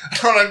something. I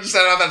don't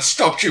understand how that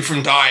stopped you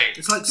from dying.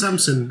 It's like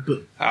Samson,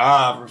 but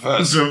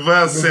Reverse Reverse.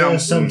 reverse Samson.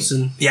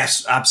 Samson.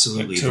 Yes,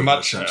 absolutely. Too Reverse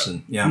much,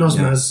 Samson. Yeah.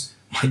 Nosmaz.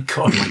 Yeah. My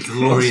God, my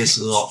glorious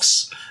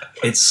locks.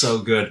 It's so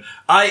good.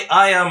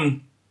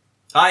 I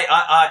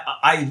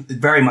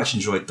very much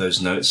enjoyed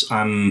those notes.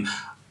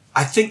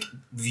 I think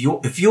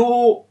if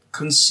your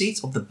conceit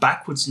of the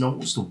backwards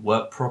novels to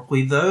work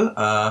properly,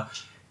 though,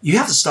 you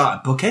have to start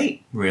at book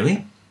 8.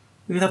 Really,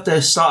 you would have to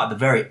start at the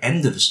very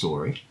end of the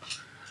story,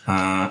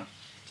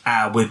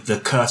 with the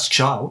cursed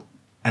child,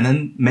 and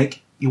then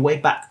make your way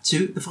back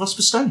to the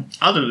Philosopher's Stone.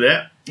 I'll do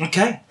that.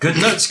 Okay, good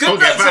notes. Good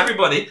Okay, notes, bye.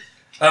 everybody.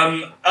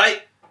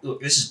 Look,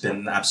 this has been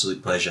an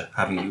absolute pleasure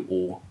having you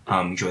all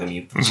joining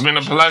me. It's been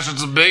a pleasure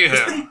to be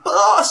It's been a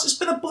blast. It's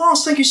been a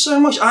blast. Thank you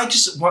so much. I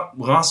just want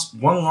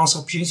one last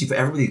opportunity for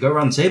everybody to go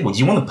around the table. Do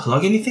you want to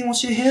plug anything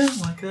once you're here?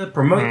 Like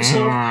promote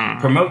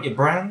yourself, promote your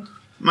brand.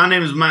 My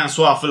name is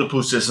Mansoir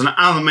Philippoussis, and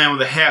I'm the man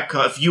with a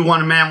haircut. If you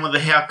want a man with a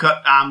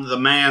haircut, I'm the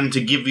man to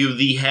give you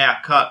the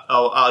haircut.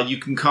 You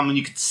can come and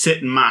you can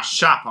sit in my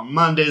shop on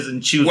Mondays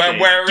and Tuesdays.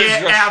 Where is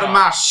Get your out of shop?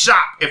 my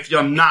shop if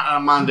you're not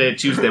on Monday and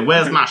Tuesday.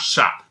 Where's my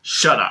shop?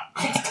 Shut up.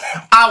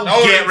 I'll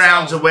No, get it's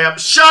around not. to where...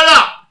 Shut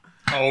up!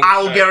 Okay. I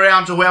will get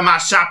around to where my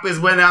shop is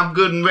when I'm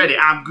good and ready.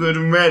 I'm good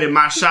and ready.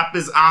 My shop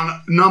is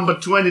on number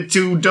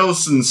 22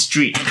 Dawson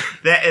Street.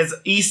 That is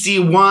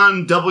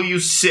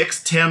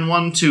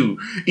EC1W61012.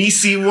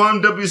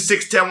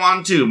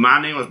 EC1W61012.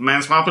 My name is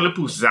Mansoir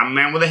Philippoussis. I'm a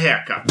man with a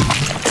haircut.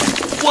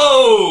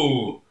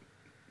 Whoa!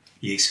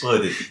 He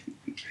exploded.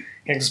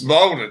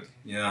 Exploded.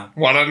 Yeah.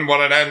 What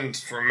an end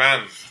for a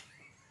man.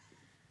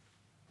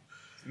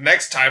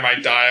 Next time I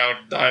die, I'll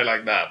die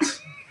like that.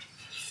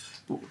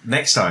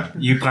 Next time,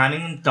 you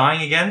planning on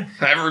dying again?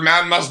 Every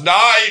man must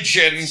die,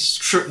 Chin.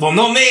 True. Well,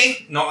 not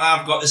me. Not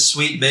I've got this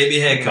sweet baby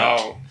haircut.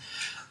 No.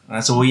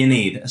 That's all you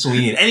need. That's all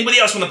you need. Anybody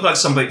else want to plug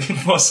something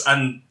for us?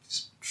 And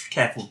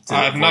careful. To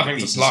I have avoid nothing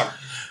to pieces. plug.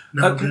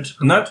 No, Okay. good.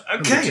 No.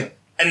 Okay.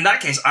 In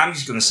that case, I'm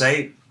just going to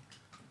say,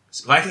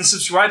 like and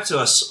subscribe to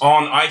us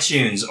on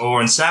iTunes or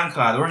on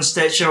SoundCloud or on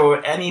Stitcher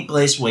or any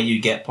place where you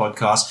get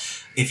podcasts.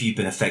 If you've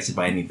been affected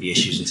by any of the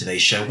issues in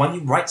today's show, why don't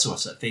you write to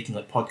us at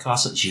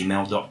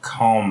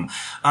fakinglikepodcast@gmail.com.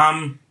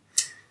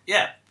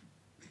 Yeah.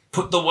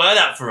 Put the word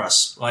out for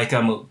us. Like,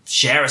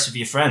 share us with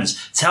your friends.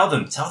 Tell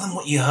them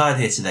what you heard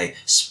here today.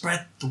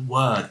 Spread the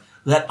word.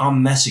 Let our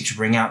message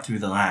ring out through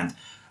the land.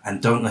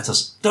 And don't let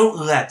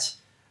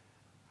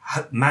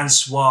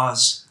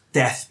Mansoir's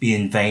death be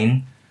in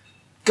vain.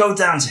 Go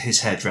down to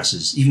his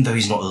hairdressers, even though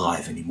he's not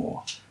alive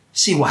anymore.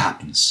 See what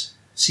happens.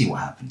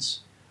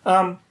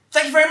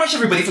 Thank you very much,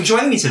 everybody, for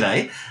joining me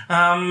today.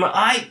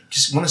 I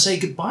just want to say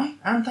goodbye,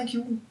 and thank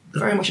you all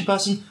very much in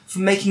person for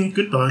making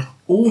Goodbye.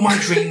 all my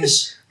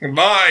dreams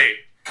Goodbye,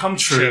 come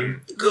true.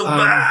 Chin.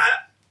 Goodbye.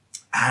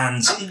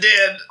 And I'm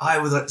dead. I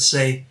would like to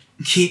say,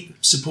 keep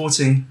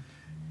supporting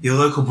your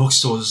local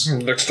bookstores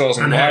Bookstores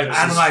and And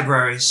and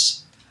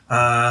libraries.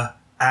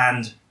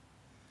 And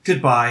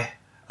goodbye.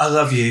 I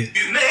love you.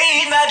 You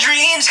made my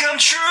dreams come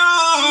true.